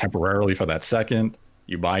mind temporarily for that second,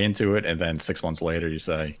 you buy into it, and then 6 months later you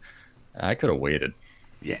say, I could have waited.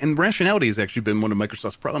 Yeah, and rationality has actually been one of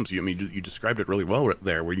Microsoft's problems. You described it really well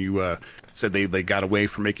there, where you said they got away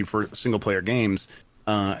from making single player games,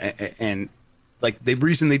 and like the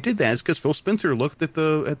reason they did that is because Phil Spencer looked at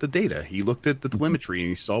the data. He looked at the telemetry and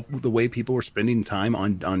he saw the way people were spending time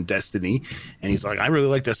on Destiny, and he's like, I really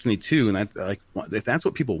like Destiny 2, and that's like, if that's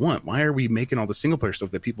what people want, why are we making all the single player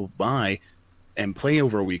stuff that people buy and play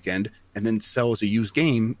over a weekend and then sell as a used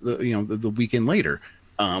game the weekend later?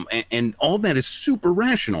 And all that is super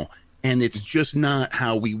rational, and it's just not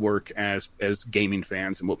how we work as gaming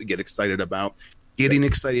fans and what we get excited about. Getting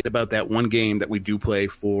excited about that one game that we do play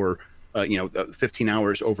for 15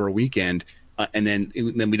 hours over a weekend and then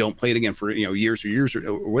we don't play it again for years or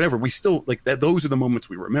whatever. We still like that. Those are the moments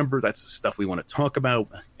we remember. That's the stuff we want to talk about,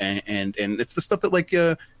 and it's the stuff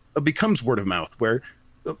that becomes word of mouth, where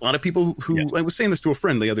a lot of people who I was saying this to a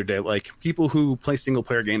friend the other day, like people who play single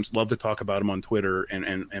player games love to talk about them on Twitter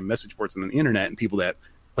and message boards and on the internet, and people that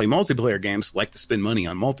play multiplayer games like to spend money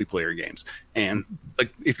on multiplayer games. And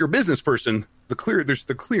like if you're a business person, there's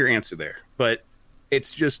the clear answer there, but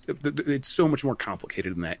it's so much more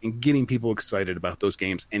complicated than that. And getting people excited about those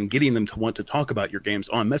games and getting them to want to talk about your games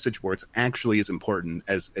on message boards actually is important,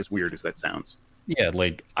 as weird as that sounds. Yeah,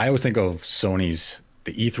 like I always think of Sony's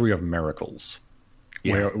the E3 of miracles,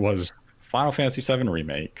 where it was Final Fantasy VII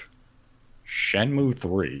Remake, Shenmue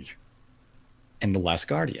 3, and The Last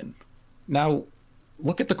Guardian. Now,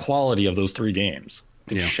 look at the quality of those 3 games.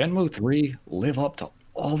 Did Shenmue 3 live up to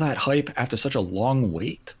all that hype after such a long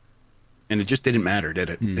wait? And it just didn't matter, did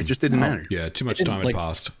it? It just didn't matter. Yeah, too much time had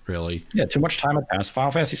passed, really. Yeah, too much time had passed.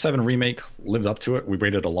 Final Fantasy VII Remake lived up to it. We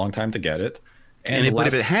waited a long time to get it. But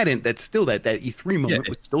if it hadn't, that's still that E3 moment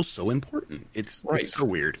was still so important. It's so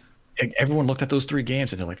weird. Everyone looked at those 3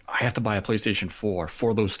 games and they're like, I have to buy a PlayStation 4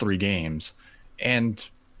 for those 3 games. And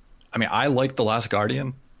I mean, I liked The Last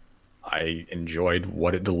Guardian. I enjoyed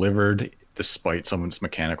what it delivered despite some of its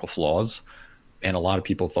mechanical flaws. And a lot of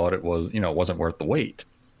people thought it was, it wasn't worth the wait.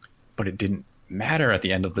 But it didn't matter at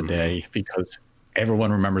the end of the day because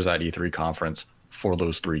everyone remembers that E3 conference for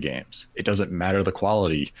those 3 games. It doesn't matter the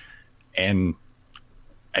quality. And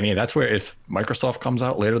I mean, that's where if Microsoft comes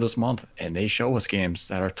out later this month and they show us games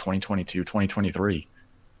that are 2022, 2023,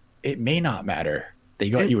 it may not matter. They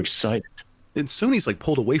got you excited. And Sony's like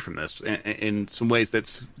pulled away from this in some ways.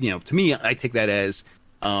 That's, to me, I take that as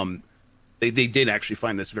they did actually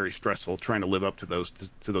find this very stressful, trying to live up to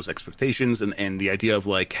those expectations, and the idea of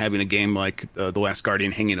like having a game like The Last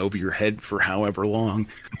Guardian hanging over your head for however long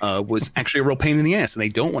was actually a real pain in the ass, and they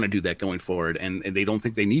don't want to do that going forward, and they don't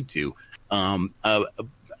think they need to. To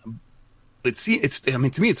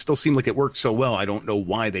me, it still seemed like it worked so well. I don't know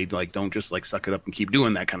why they don't just suck it up and keep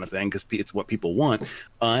doing that kind of thing, because it's what people want.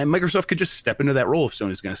 And Microsoft could just step into that role if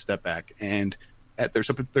Sony's going to step back, and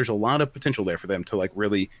there's a lot of potential there for them to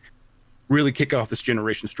really kick off this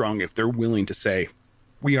generation strong if they're willing to say,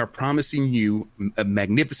 we are promising you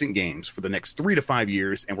magnificent games for the next 3 to 5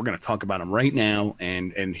 years, and we're going to talk about them right now.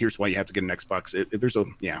 And here's why you have to get an Xbox.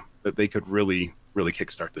 That they could really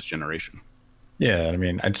kickstart this generation. Yeah, I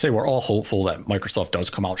mean, I'd say we're all hopeful that Microsoft does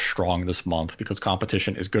come out strong this month because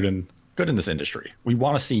competition is good in this industry. We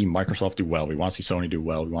want to see Microsoft do well. We want to see Sony do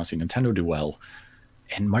well. We want to see Nintendo do well.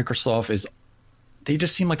 And Microsoft they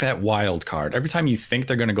just seem like that wild card. Every time you think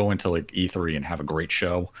they're going to go into E3 and have a great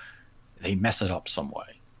show, they mess it up some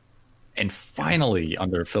way. And finally,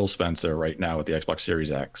 under Phil Spencer right now with the Xbox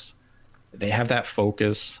Series X, they have that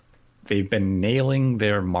focus. They've been nailing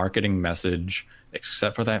their marketing message,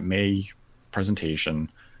 except for that May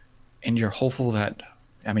presentation. And you're hopeful that,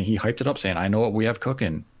 he hyped it up saying, I know what we have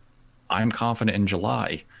cooking. I'm confident in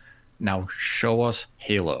July. Now show us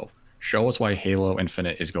Halo. Show us why Halo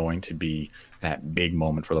Infinite is going to be that big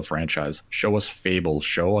moment for the franchise. Show us Fable.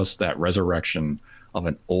 Show us that resurrection of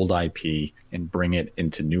an old IP and bring it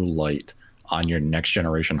into new light on your next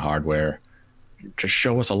generation hardware. Just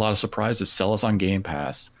show us a lot of surprises. Sell us on Game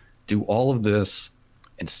Pass. Do all of this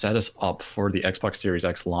and set us up for the Xbox Series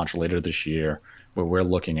X launch later this year, where we're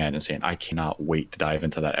looking at it and saying, I cannot wait to dive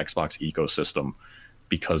into that Xbox ecosystem,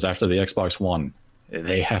 because after the Xbox One,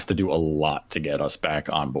 they have to do a lot to get us back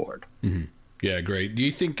on board. Mm-hmm. Yeah, great. Do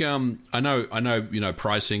you think? I know,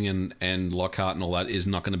 pricing and Lockhart and all that is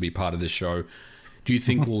not going to be part of this show. Do you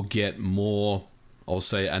think we'll get more? I'll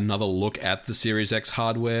say another look at the Series X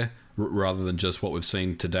hardware rather than just what we've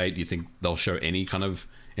seen to date. Do you think they'll show any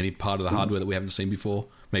part of the hardware that we haven't seen before?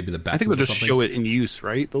 Maybe the back. I think they'll just show it in use,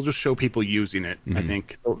 right? They'll just show people using it. Mm-hmm. I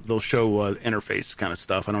think they'll show interface kind of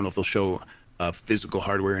stuff. I don't know if they'll show physical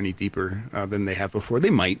hardware any deeper than they have before.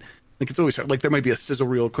 They might. It's always hard. There might be a sizzle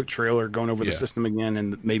reel, quick trailer going over the system again,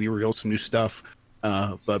 and maybe reveal some new stuff.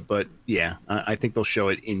 But yeah, I think they'll show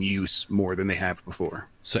it in use more than they have before.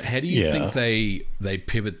 So how do you think they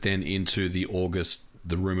pivot then into the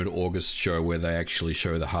rumored August show where they actually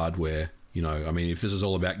show the hardware? If this is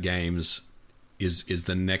all about games, is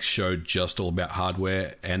the next show just all about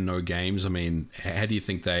hardware and no games? How do you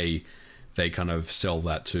think they kind of sell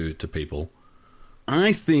that to people?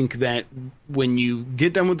 I think that when you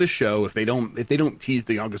get done with the show, if they don't tease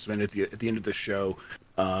the August event at the end of the show,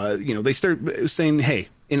 they start saying, "Hey,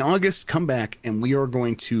 in August, come back and we are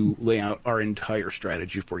going to lay out our entire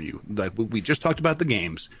strategy for you." We just talked about the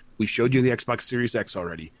games. We showed you the Xbox Series X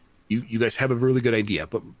already. You guys have a really good idea,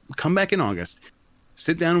 but come back in August.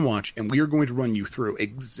 sit down and watch, and we are going to run you through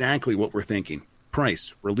exactly what we're thinking.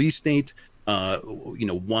 Price, release date,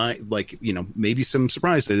 why, maybe some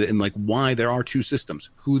surprise and like why there are two systems,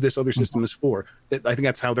 who this other system is for. I think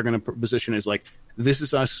that's how they're going to position it, is like, this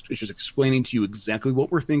is us just explaining to you exactly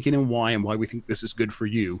what we're thinking and why we think this is good for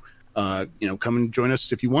you. Come and join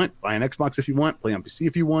us if you want, buy an Xbox if you want, play on PC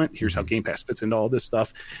if you want. Here's how Game Pass fits into all this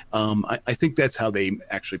stuff. I think that's how they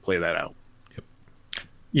actually play that out.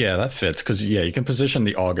 Yeah, that fits, because you can position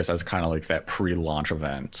the August as kind of like that pre-launch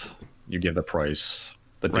event. You give the price,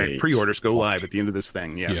 the date. Pre-orders go live at the end of this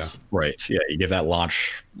thing. Yes. Yeah. Right. Yeah, you give that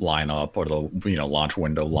launch lineup or the launch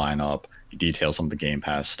window lineup. You detail some of the Game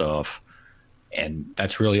Pass stuff, and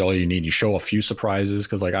that's really all you need. You show a few surprises,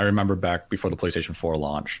 because like I remember back before the PlayStation 4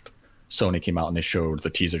 launched, Sony came out and they showed the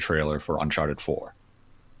teaser trailer for Uncharted 4.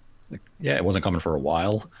 Like, yeah, it wasn't coming for a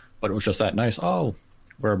while, but it was just that nice. Oh,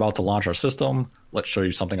 we're about to launch our system. Let's show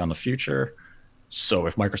you something on the future. So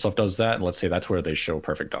if Microsoft does that, and let's say that's where they show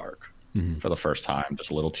Perfect Dark for the first time,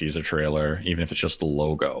 just a little teaser trailer, even if it's just the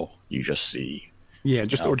logo, you just see. Yeah,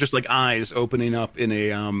 or just like eyes opening up in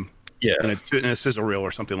a in a sizzle reel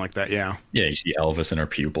or something like that. Yeah. Yeah, you see Elvis in her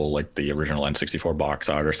pupil, like the original N64 box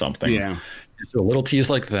art or something. Yeah. So a little tease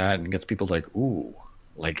like that, and gets people like, ooh,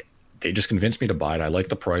 like they just convinced me to buy it. I like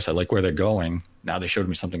the price. I like where they're going. Now they showed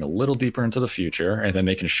me something a little deeper into the future, and then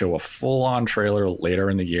they can show a full-on trailer later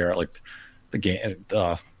in the year, like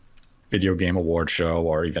the Video Game Award show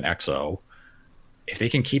or even XO. If they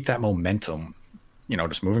can keep that momentum,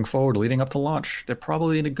 just moving forward, leading up to launch, they're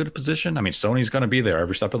probably in a good position. I mean, Sony's going to be there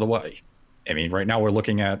every step of the way. I mean, right now we're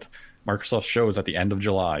looking at Microsoft shows at the end of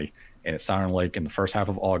July, and it sounded like in the first half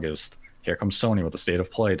of August, here comes Sony with the State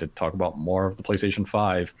of Play to talk about more of the PlayStation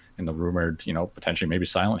 5 and the rumored, potentially maybe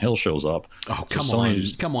Silent Hill shows up. Oh,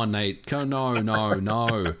 come on, Nate. No.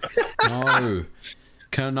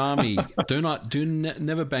 Konami,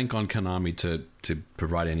 never bank on Konami to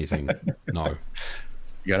provide anything. No.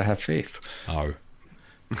 You gotta have faith. Oh.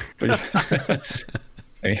 Let's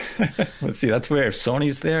see, that's where if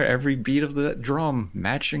Sony's there, every beat of the drum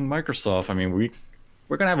matching Microsoft. I mean,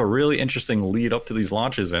 we're gonna have a really interesting lead up to these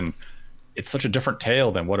launches, and it's such a different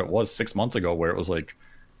tale than what it was 6 months ago, where it was like,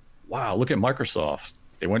 wow, look at Microsoft.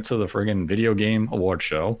 They went to the friggin' Video Game Award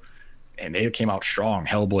show, and they came out strong,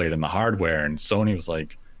 Hellblade and the hardware, and Sony was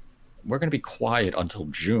like, we're going to be quiet until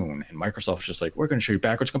June. And Microsoft was just like, we're going to show you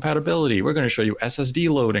backwards compatibility. We're going to show you SSD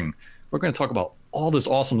loading. We're going to talk about all this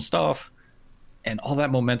awesome stuff. And all that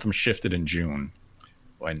momentum shifted in June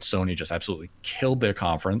when Sony just absolutely killed their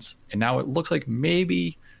conference. And now it looks like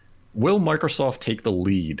maybe will Microsoft take the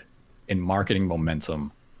lead in marketing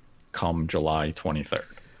momentum come July 23rd?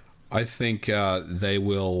 I think they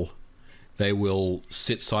will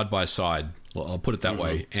sit side by side. Well, I'll put it that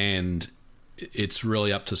way. And it's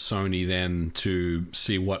really up to Sony then to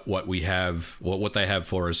see what we have, what they have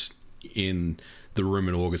for us in the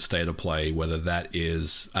rumored August State of Play, whether that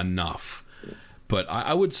is enough. But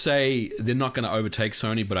I would say they're not going to overtake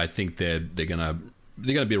Sony, but I think they're going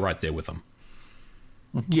to be right there with them.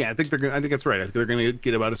 Yeah, I think that's right. I think they're going to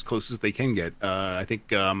get about as close as they can get. I think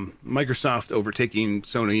Microsoft overtaking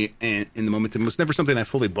Sony in the momentum was never something I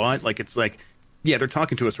fully bought. Like, it's like, yeah, they're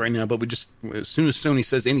talking to us right now, but as soon as Sony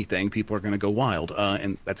says anything, people are going to go wild.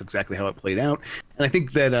 And that's exactly how it played out. And I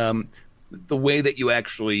think that the way that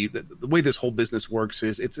the way this whole business works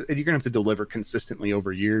is you're going to have to deliver consistently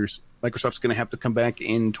over years. Microsoft's going to have to come back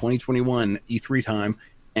in 2021 E3 time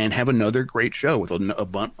and have another great show with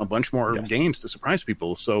a bunch more games to surprise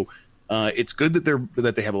people. So it's good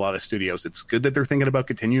that they have a lot of studios. It's good that they're thinking about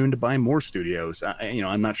continuing to buy more studios.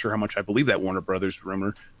 I'm not sure how much I believe that Warner Brothers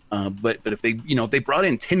rumor. But if they brought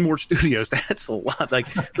in 10 more studios, that's a lot. Like,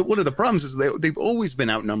 one of the problems is they've always been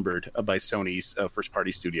outnumbered by Sony's first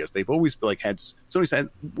party studios. They've always Sony's had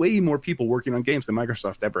way more people working on games than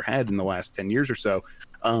Microsoft ever had in the last 10 years or so.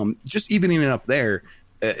 Just evening it up there,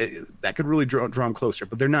 that could really draw them closer.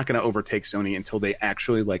 But they're not going to overtake Sony until they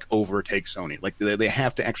actually overtake Sony. Like, they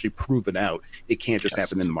have to actually prove it out. It can't just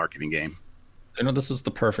happen in the marketing game. This is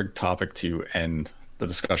the perfect topic to end the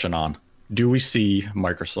discussion on. Do we see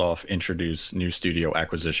Microsoft introduce new studio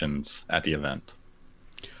acquisitions at the event?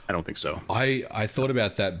 I don't think so. I thought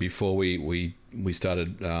about that before we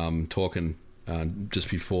started talking just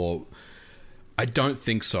before. I don't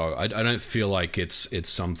think so. I don't feel like it's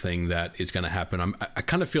something that is going to happen. I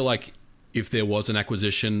kind of feel like if there was an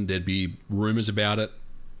acquisition, there'd be rumors about it.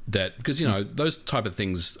 Because those type of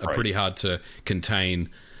things are pretty hard to contain.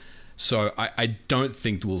 So I don't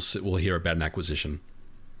think we'll hear about an acquisition.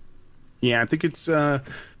 Yeah, I think it's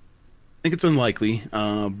think it's unlikely.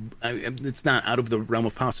 It's not out of the realm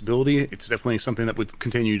of possibility. It's definitely something that would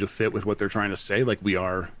continue to fit with what they're trying to say. Like we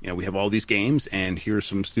have all these games, and here's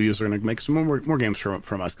some studios that are going to make some more games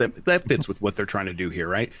from us. That fits with what they're trying to do here,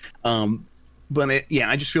 right? I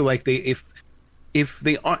just feel like if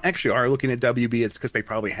they actually are looking at WB, it's because they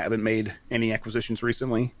probably haven't made any acquisitions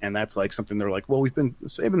recently, and that's like something they're like, well, we've been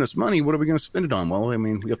saving this money. What are we going to spend it on? Well, I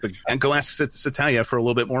mean, we have to go ask Satalia for a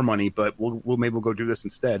little bit more money, but maybe we'll go do this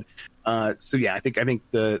instead. I think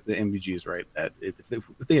the MVG is right that if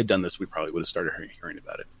they had done this, we probably would have started hearing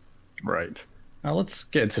about it. Right. Now let's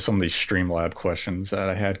get into some of these Streamlab questions that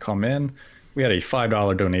I had come in. We had a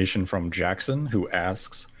 $5 donation from Jackson who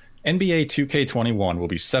asks, NBA 2K21 will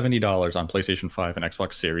be $70 on PlayStation 5 and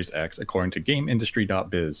Xbox Series X, according to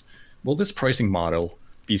GameIndustry.biz. Will this pricing model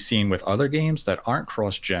be seen with other games that aren't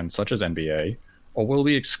cross-gen, such as NBA, or will it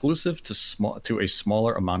be exclusive to a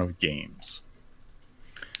smaller amount of games?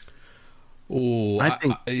 Oh,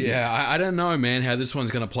 I don't know, man, how this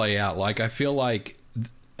one's going to play out. Like, I feel like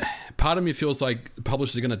part of me feels like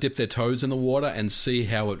publishers are going to dip their toes in the water and see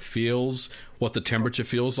how it feels, what the temperature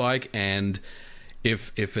feels like, and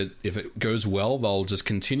if it goes well, they'll just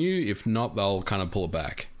continue. If not, they'll kind of pull it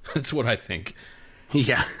back. That's what I think.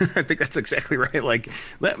 Yeah, I think that's exactly right. Like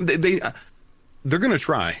they're going to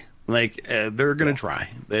try. Like they're going to try.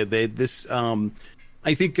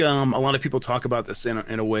 I think a lot of people talk about this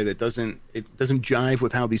in a way that doesn't jive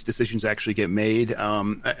with how these decisions actually get made.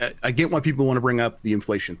 I get why people want to bring up the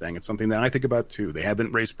inflation thing. It's something that I think about too. They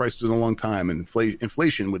haven't raised prices in a long time, and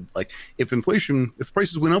inflation would, like, if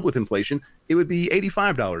prices went up with inflation, it would be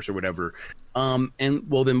 $85 or whatever. And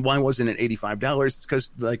well, then why wasn't it $85? It's because,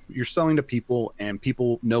 like, you're selling to people, and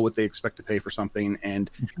people know what they expect to pay for something. And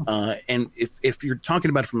if you're talking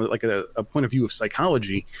about it from a point of view of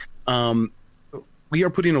psychology, we are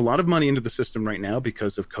putting a lot of money into the system right now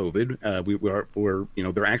because of COVID.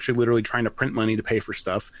 They're actually literally trying to print money to pay for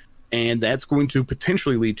stuff, and that's going to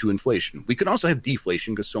potentially lead to inflation. We could also have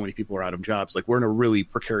deflation because so many people are out of jobs. Like, we're in a really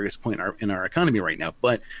precarious point in our economy right now.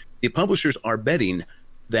 But the publishers are betting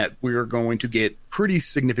that we're going to get pretty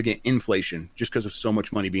significant inflation just because of so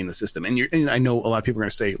much money being in the system. And I know a lot of people are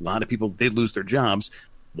going to say a lot of people did lose their jobs.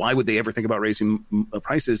 Why would they ever think about raising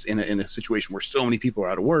prices in a situation where so many people are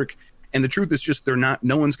out of work? And the truth is just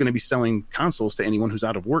no one's going to be selling consoles to anyone who's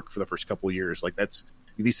out of work for the first couple of years. Like,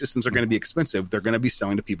 these systems are going to be expensive. They're going to be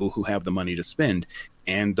selling to people who have the money to spend.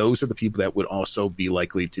 And those are the people that would also be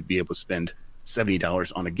likely to be able to spend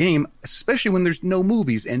 $70 on a game, especially when there's no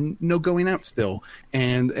movies and no going out still.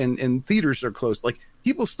 And theaters are closed. Like,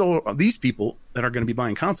 these people that are going to be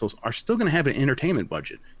buying consoles are still going to have an entertainment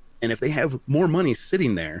budget. And if they have more money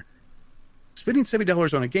sitting there, spending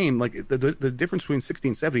 $70 on a game, like the difference between 60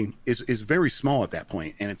 and 70 is very small at that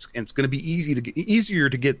point, and it's going to be easier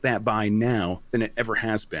to get that by now than it ever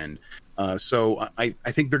has been. So I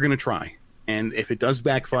think they're going to try, and if it does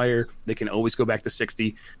backfire, they can always go back to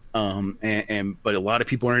 60. But a lot of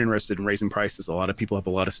people are interested in raising prices. A lot of people have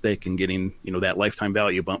a lot of stake in getting that lifetime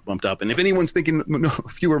value bumped up. And if anyone's thinking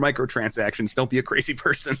fewer microtransactions, don't be a crazy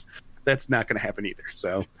person. That's not going to happen either.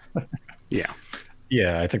 So, yeah.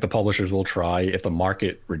 Yeah, I think the publishers will try. If the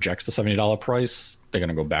market rejects the $70 price, they're going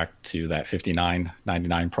to go back to that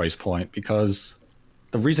 $59.99 price point, because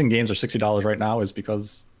the reason games are $60 right now is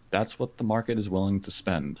because that's what the market is willing to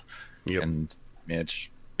spend. Yep. And it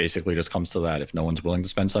basically just comes to that. If no one's willing to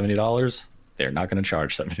spend $70, they're not going to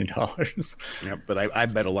charge $70. Yeah, but I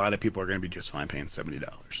bet a lot of people are going to be just fine paying $70.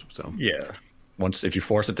 So yeah, if you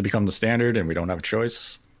force it to become the standard and we don't have a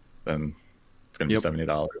choice, then it's going to be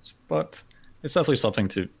 $70. But it's definitely something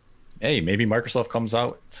to, hey, maybe Microsoft comes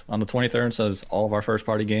out on the 23rd and says all of our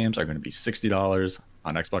first-party games are going to be $60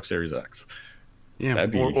 on Xbox Series X. Yeah,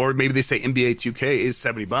 or maybe they say NBA 2K is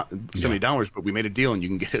 $70, but we made a deal and you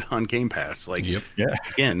can get it on Game Pass. Like,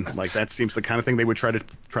 again, like, that seems the kind of thing they would try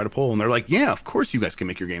to pull. And they're like, yeah, of course you guys can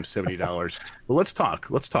make your game $70. Well, let's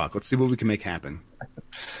talk. Let's see what we can make happen.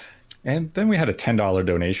 And then we had a $10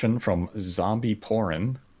 donation from Zombie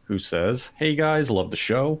Porin, who says, hey guys, love the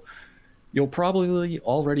show. You'll probably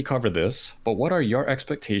already cover this, but what are your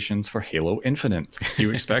expectations for Halo Infinite? Do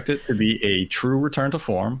you expect it to be a true return to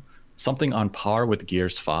form, something on par with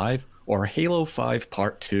Gears 5, or Halo 5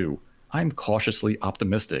 Part 2? I'm cautiously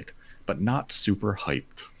optimistic, but not super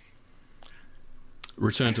hyped.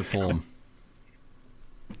 Return to form.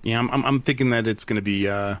 Yeah, I'm thinking that it's going to be,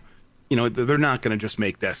 they're not going to just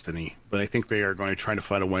make Destiny, but I think they are going to try to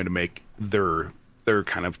find a way to make their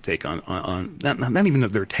kind of take on not even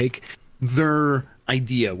their take, their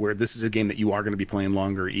idea, where this is a game that you are going to be playing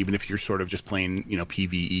longer, even if you're sort of just playing,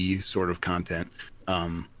 PvE sort of content.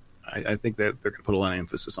 I think that they're going to put a lot of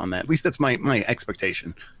emphasis on that. At least that's my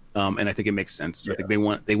expectation. And I think it makes sense. I think they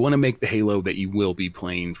want to make the Halo that you will be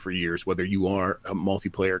playing for years, whether you are a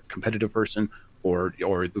multiplayer competitive person or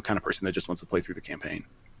the kind of person that just wants to play through the campaign.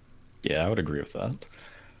 Yeah, I would agree with that.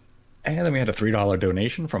 And then we had a $3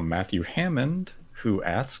 donation from Matthew Hammond, who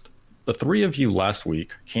asked, the three of you last week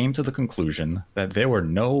came to the conclusion that there were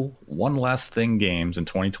no One Last Thing games in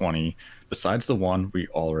 2020 besides the one we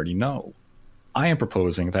already know. I am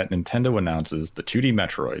proposing that Nintendo announces the 2D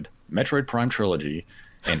Metroid, Metroid Prime Trilogy,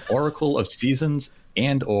 and Oracle of Seasons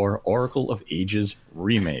and or Oracle of Ages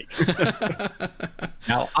remake.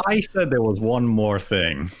 Now, I said there was one more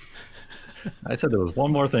thing. I said there was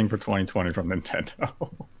one more thing for 2020 from Nintendo.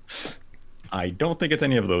 I don't think it's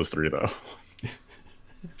any of those three, though.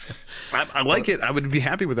 I like it. I would be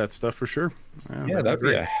happy with that stuff for sure. Yeah, that'd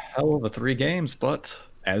be a hell of a 3 games. But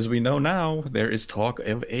as we know now, there is talk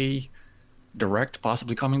of a direct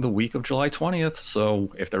possibly coming the week of July 20th.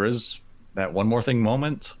 So if there is that one more thing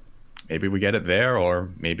moment, maybe we get it there, or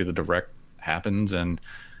maybe the direct happens and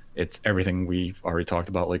it's everything we've already talked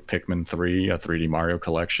about, like Pikmin 3, a 3D Mario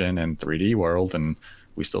Collection, and 3D World, and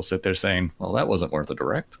we still sit there saying, well, that wasn't worth a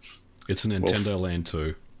direct. It's a Nintendo Land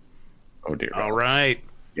 2. Oh, dear. All right.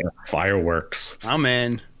 Yeah, fireworks. I'm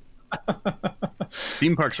in.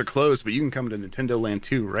 Theme parks are closed, but you can come to Nintendo Land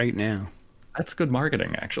 2 right now. That's good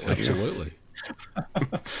marketing, actually. Absolutely.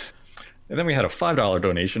 And then we had a $5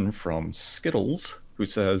 donation from Skittles, who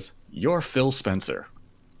says, you're Phil Spencer.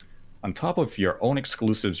 On top of your own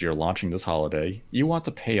exclusives you're launching this holiday, you want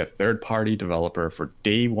to pay a third-party developer for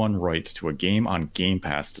day one rights to a game on Game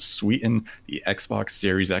Pass to sweeten the Xbox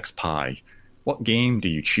Series X pie. What game do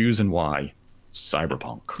you choose and why?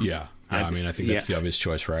 Cyberpunk. Yeah. I mean, I think that's the obvious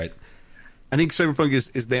choice, right? I think Cyberpunk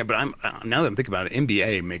is there, but now that I'm thinking about it,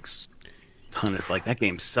 NBA makes a ton of, like, that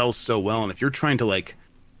game sells so well, and if you're trying to, like,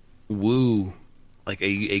 woo, like,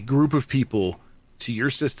 a group of people to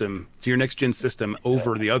your system, to your next gen system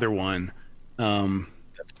over the other one,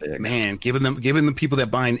 That's big. man, giving the people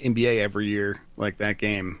that buy an NBA every year like that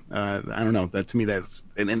game, I don't know, that to me that's,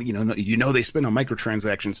 and then you know they spend on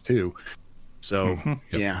microtransactions too. So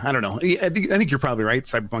yeah, I don't know. I think you're probably right.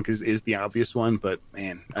 Cyberpunk is the obvious one, but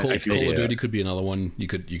man, Call of Duty could be another one you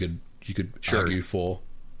could argue for.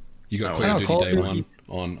 You got Call of Duty day one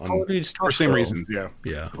on Call of Duty's tough, for same though. reasons.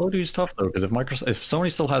 Yeah. Call of Duty's tough though, because if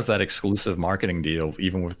Sony still has that exclusive marketing deal,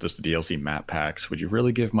 even with this DLC map packs, would you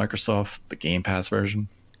really give Microsoft the Game Pass version?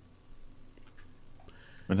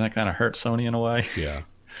 Wouldn't that kind of hurt Sony in a way? Yeah.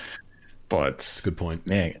 But good point.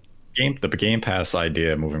 Man, the Game Pass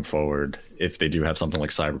idea moving forward, if they do have something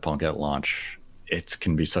like Cyberpunk at launch, it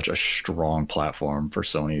can be such a strong platform for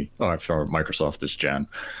Sony or for Microsoft this gen.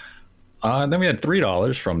 Then we had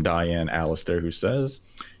 $3 from Diane Allister, who says,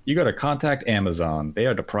 you got to contact Amazon. They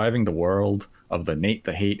are depriving the world of the Nate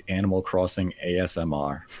the Hate Animal Crossing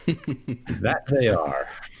ASMR. That they are.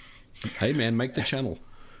 Hey, man, make the channel.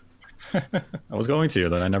 I was going to,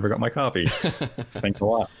 then I never got my copy. Thanks a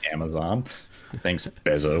lot, Amazon. Thanks,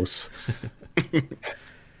 Bezos.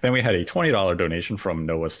 Then we had a $20 donation from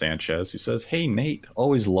Noah Sanchez, who says, hey, Nate,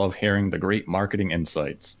 always love hearing the great marketing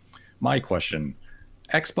insights. My question,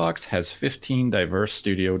 Xbox has 15 diverse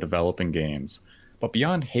studio developing games, but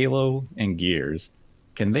beyond Halo and Gears,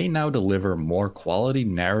 can they now deliver more quality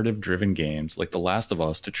narrative-driven games like The Last of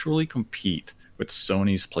Us to truly compete with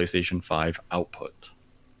Sony's PlayStation 5 output?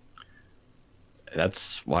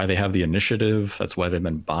 That's why they have the initiative. That's why they've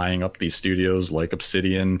been buying up these studios like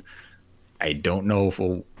Obsidian. I don't know if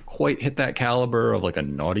we'll quite hit that caliber of like a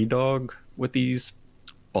Naughty Dog with these,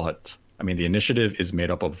 but I mean, the initiative is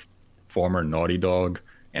made up of former Naughty Dog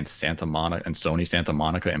and Sony Santa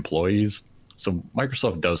Monica employees. So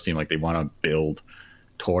Microsoft does seem like they want to build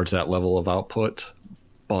towards that level of output,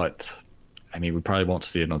 but I mean, we probably won't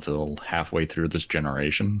see it until halfway through this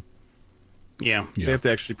generation. Yeah, they have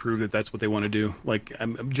to actually prove that that's what they want to do. Like,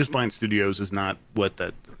 just buying studios is not what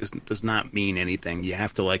that is, does not mean anything. You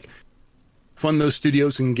have to like fund those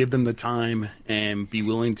studios and give them the time and be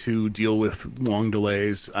willing to deal with long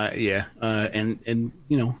delays. And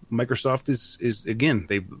Microsoft is again,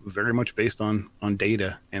 they very much based on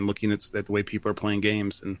data and looking at the way people are playing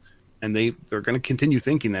games, and they're going to continue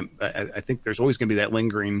thinking that. I think there's always going to be that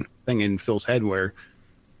lingering thing in Phil's head where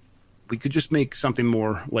we could just make something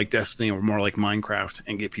more like Destiny or more like Minecraft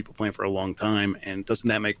and get people playing for a long time. And doesn't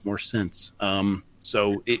that make more sense?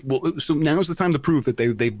 So now's the time to prove that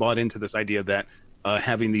they bought into this idea that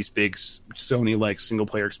having these big Sony-like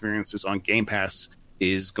single-player experiences on Game Pass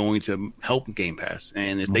is going to help Game Pass.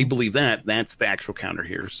 And if they believe that, that's the actual counter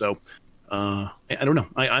here. So I don't know.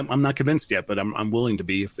 I'm not convinced yet, but I'm willing to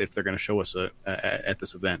be if they're going to show us at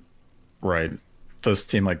this event. Right. It does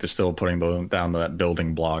seem like they're still putting down that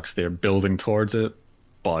building blocks. They're building towards it,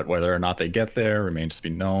 but whether or not they get there remains to be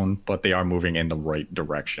known. But they are moving in the right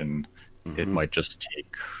direction. It might just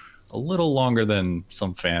take a little longer than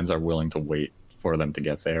some fans are willing to wait for them to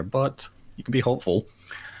get there, but you can be hopeful.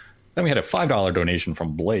 Then we had a $5 donation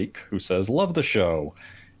from Blake, who says, "Love the show.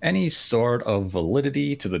 Any sort of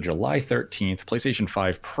validity to the July 13th PlayStation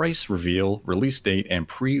 5 price reveal, release date, and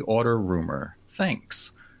pre-order rumor?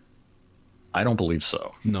 Thanks." I don't believe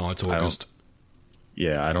so. No, it's August.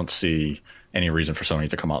 I don't see any reason for Sony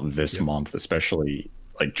to come out this month, especially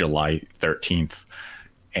like July 13th,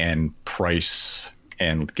 and price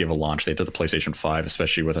and give a launch date to the PlayStation 5,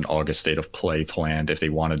 especially with an August state of play planned. If they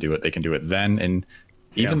want to do it, they can do it then. And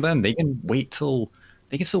even then, they can still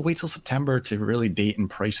wait till September to really date and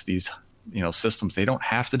price these, systems. They don't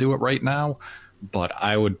have to do it right now, but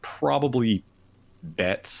I would probably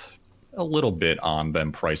bet a little bit on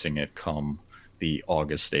them pricing it come the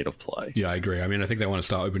August state of play. Yeah, I agree. I mean, I think they want to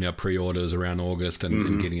start opening up pre-orders around August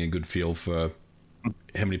and getting a good feel for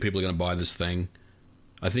how many people are going to buy this thing.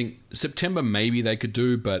 I think September maybe they could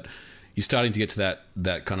do, but you're starting to get to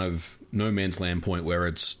that kind of no man's land point where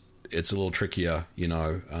it's a little trickier,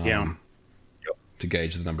 to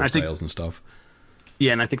gauge the number of sales and stuff.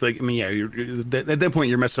 Yeah, and I think at that point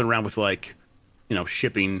you're messing around with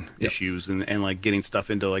shipping issues and like getting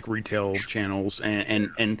stuff into like retail channels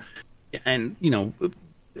and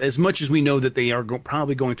as much as we know that they are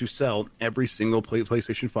probably going to sell every single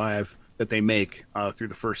PlayStation 5 that they make through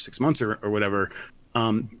the first 6 months or whatever.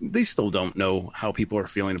 They still don't know how people are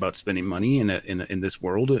feeling about spending money in this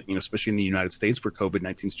world, especially in the United States where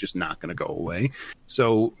COVID-19 is just not going to go away.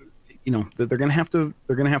 So, they're going to have to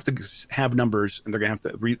have numbers, and they're going to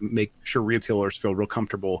have to make sure retailers feel real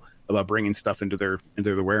comfortable about bringing stuff into their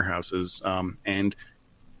warehouses. And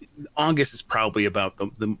August is probably about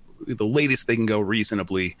the latest they can go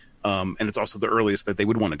reasonably. And it's also the earliest that they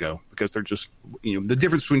would want to go, because they're just, the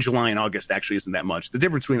difference between July and August actually isn't that much. The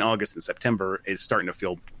difference between August and September is starting to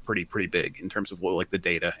feel pretty big in terms of the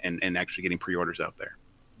data and actually getting pre-orders out there.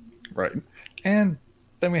 Right. And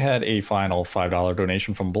then we had a final $5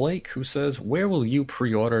 donation from Blake, who says, "Where will you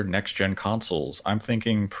pre-order next-gen consoles? I'm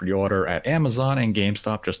thinking pre-order at Amazon and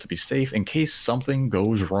GameStop just to be safe in case something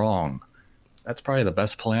goes wrong." That's probably the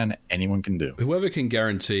best plan anyone can do. Whoever can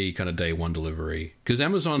guarantee kind of day one delivery, because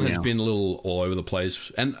Amazon has been a little all over the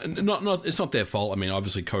place, and not it's not their fault. I mean,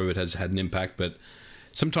 obviously COVID has had an impact, but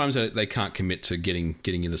sometimes they can't commit to getting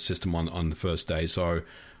in the system on the first day. So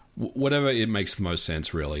whatever it makes the most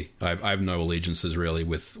sense, really. I have no allegiances really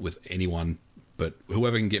with anyone, but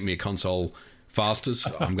whoever can get me a console fastest,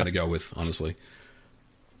 I'm going to go with, honestly.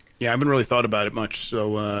 Yeah, I haven't really thought about it much.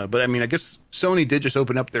 So, but I mean, I guess Sony did just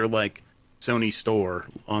open up their Sony store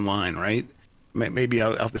online, right? Maybe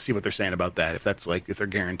I'll have to see what they're saying about that. If that's if they're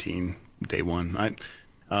guaranteeing day one,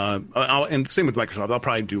 and same with Microsoft. I'll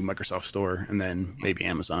probably do Microsoft Store and then maybe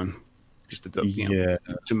Amazon, just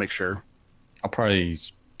to make sure. I'll probably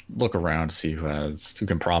look around to see who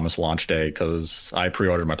can promise launch day, because I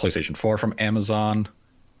pre-ordered my PlayStation 4 from Amazon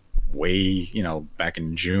back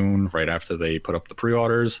in June, right after they put up the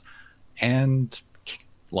pre-orders, and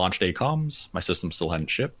launch day comes, my system still hadn't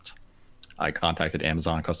shipped. I contacted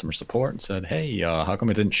Amazon customer support and said, "Hey, how come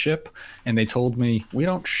it didn't ship?" And they told me, "We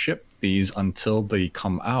don't ship these until they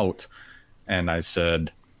come out." And I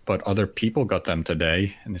said, "But other people got them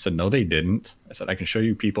today." And they said, "No, they didn't." I said, "I can show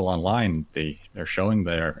you people online. They're showing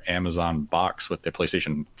their Amazon box with their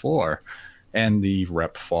PlayStation 4. And the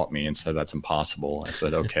rep fought me and said, "That's impossible." I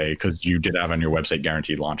said, "Okay, because you did have on your website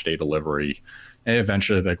guaranteed launch day delivery." And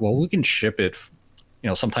eventually they're like, "Well, we can ship it,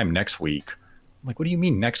 sometime next week." I'm like, "What do you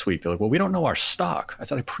mean next week?" They're like, "Well, we don't know our stock." I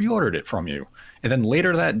said, "I pre-ordered it from you." And then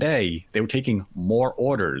later that day, they were taking more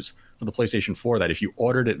orders for the PlayStation 4 that if you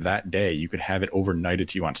ordered it that day, you could have it overnighted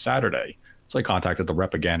to you on Saturday. So I contacted the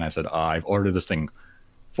rep again. I said, "I've ordered this thing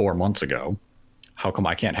 4 months ago. How come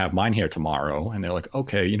I can't have mine here tomorrow?" And they're like,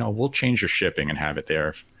 "Okay, we'll change your shipping and have it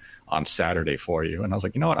there on Saturday for you." And I was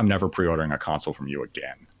like, "You know what? I'm never pre-ordering a console from you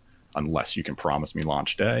again unless you can promise me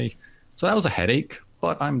launch day." So that was a headache,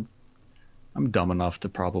 but I'm dumb enough to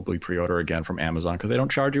probably pre-order again from Amazon because they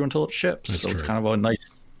don't charge you until it ships. That's true. It's kind of a nice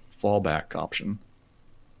fallback option.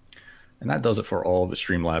 And that does it for all of the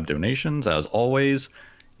Streamlab donations. As always,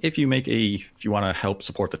 if you want to help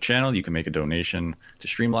support the channel, you can make a donation to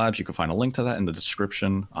Streamlabs. You can find a link to that in the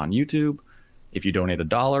description on YouTube. If you donate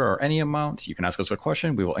 $1 or any amount, you can ask us a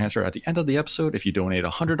question. We will answer at the end of the episode. If you donate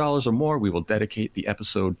 $100 or more, we will dedicate the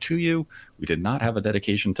episode to you. We did not have a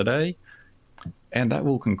dedication today. And that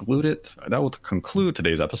will conclude it. That will conclude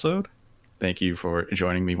today's episode. Thank you for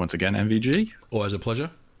joining me once again, MVG. Always a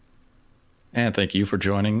pleasure. And thank you for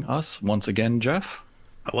joining us once again, Jeff.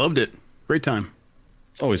 I loved it. Great time.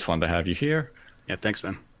 It's always fun to have you here. Yeah, thanks,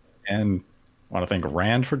 man. And I want to thank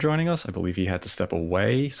Rand for joining us. I believe he had to step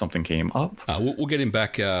away. Something came up. We'll get him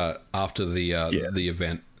back after the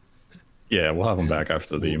event. Yeah, we'll have him back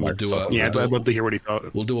after the Microsoft. I'd love to hear what he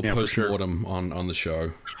thought. We'll do a post-mortem on the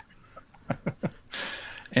show.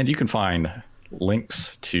 And you can find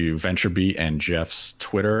links to VentureBeat and Jeff's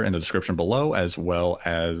Twitter in the description below, as well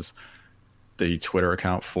as the Twitter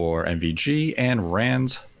account for MVG and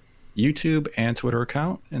Rand's YouTube and Twitter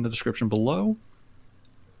account in the description below.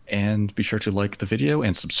 And be sure to like the video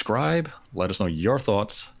and subscribe. Let us know your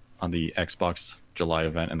thoughts on the Xbox July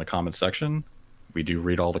event in the comments section. We do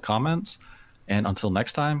read all the comments. And until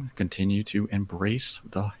next time, continue to embrace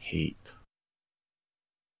the hate.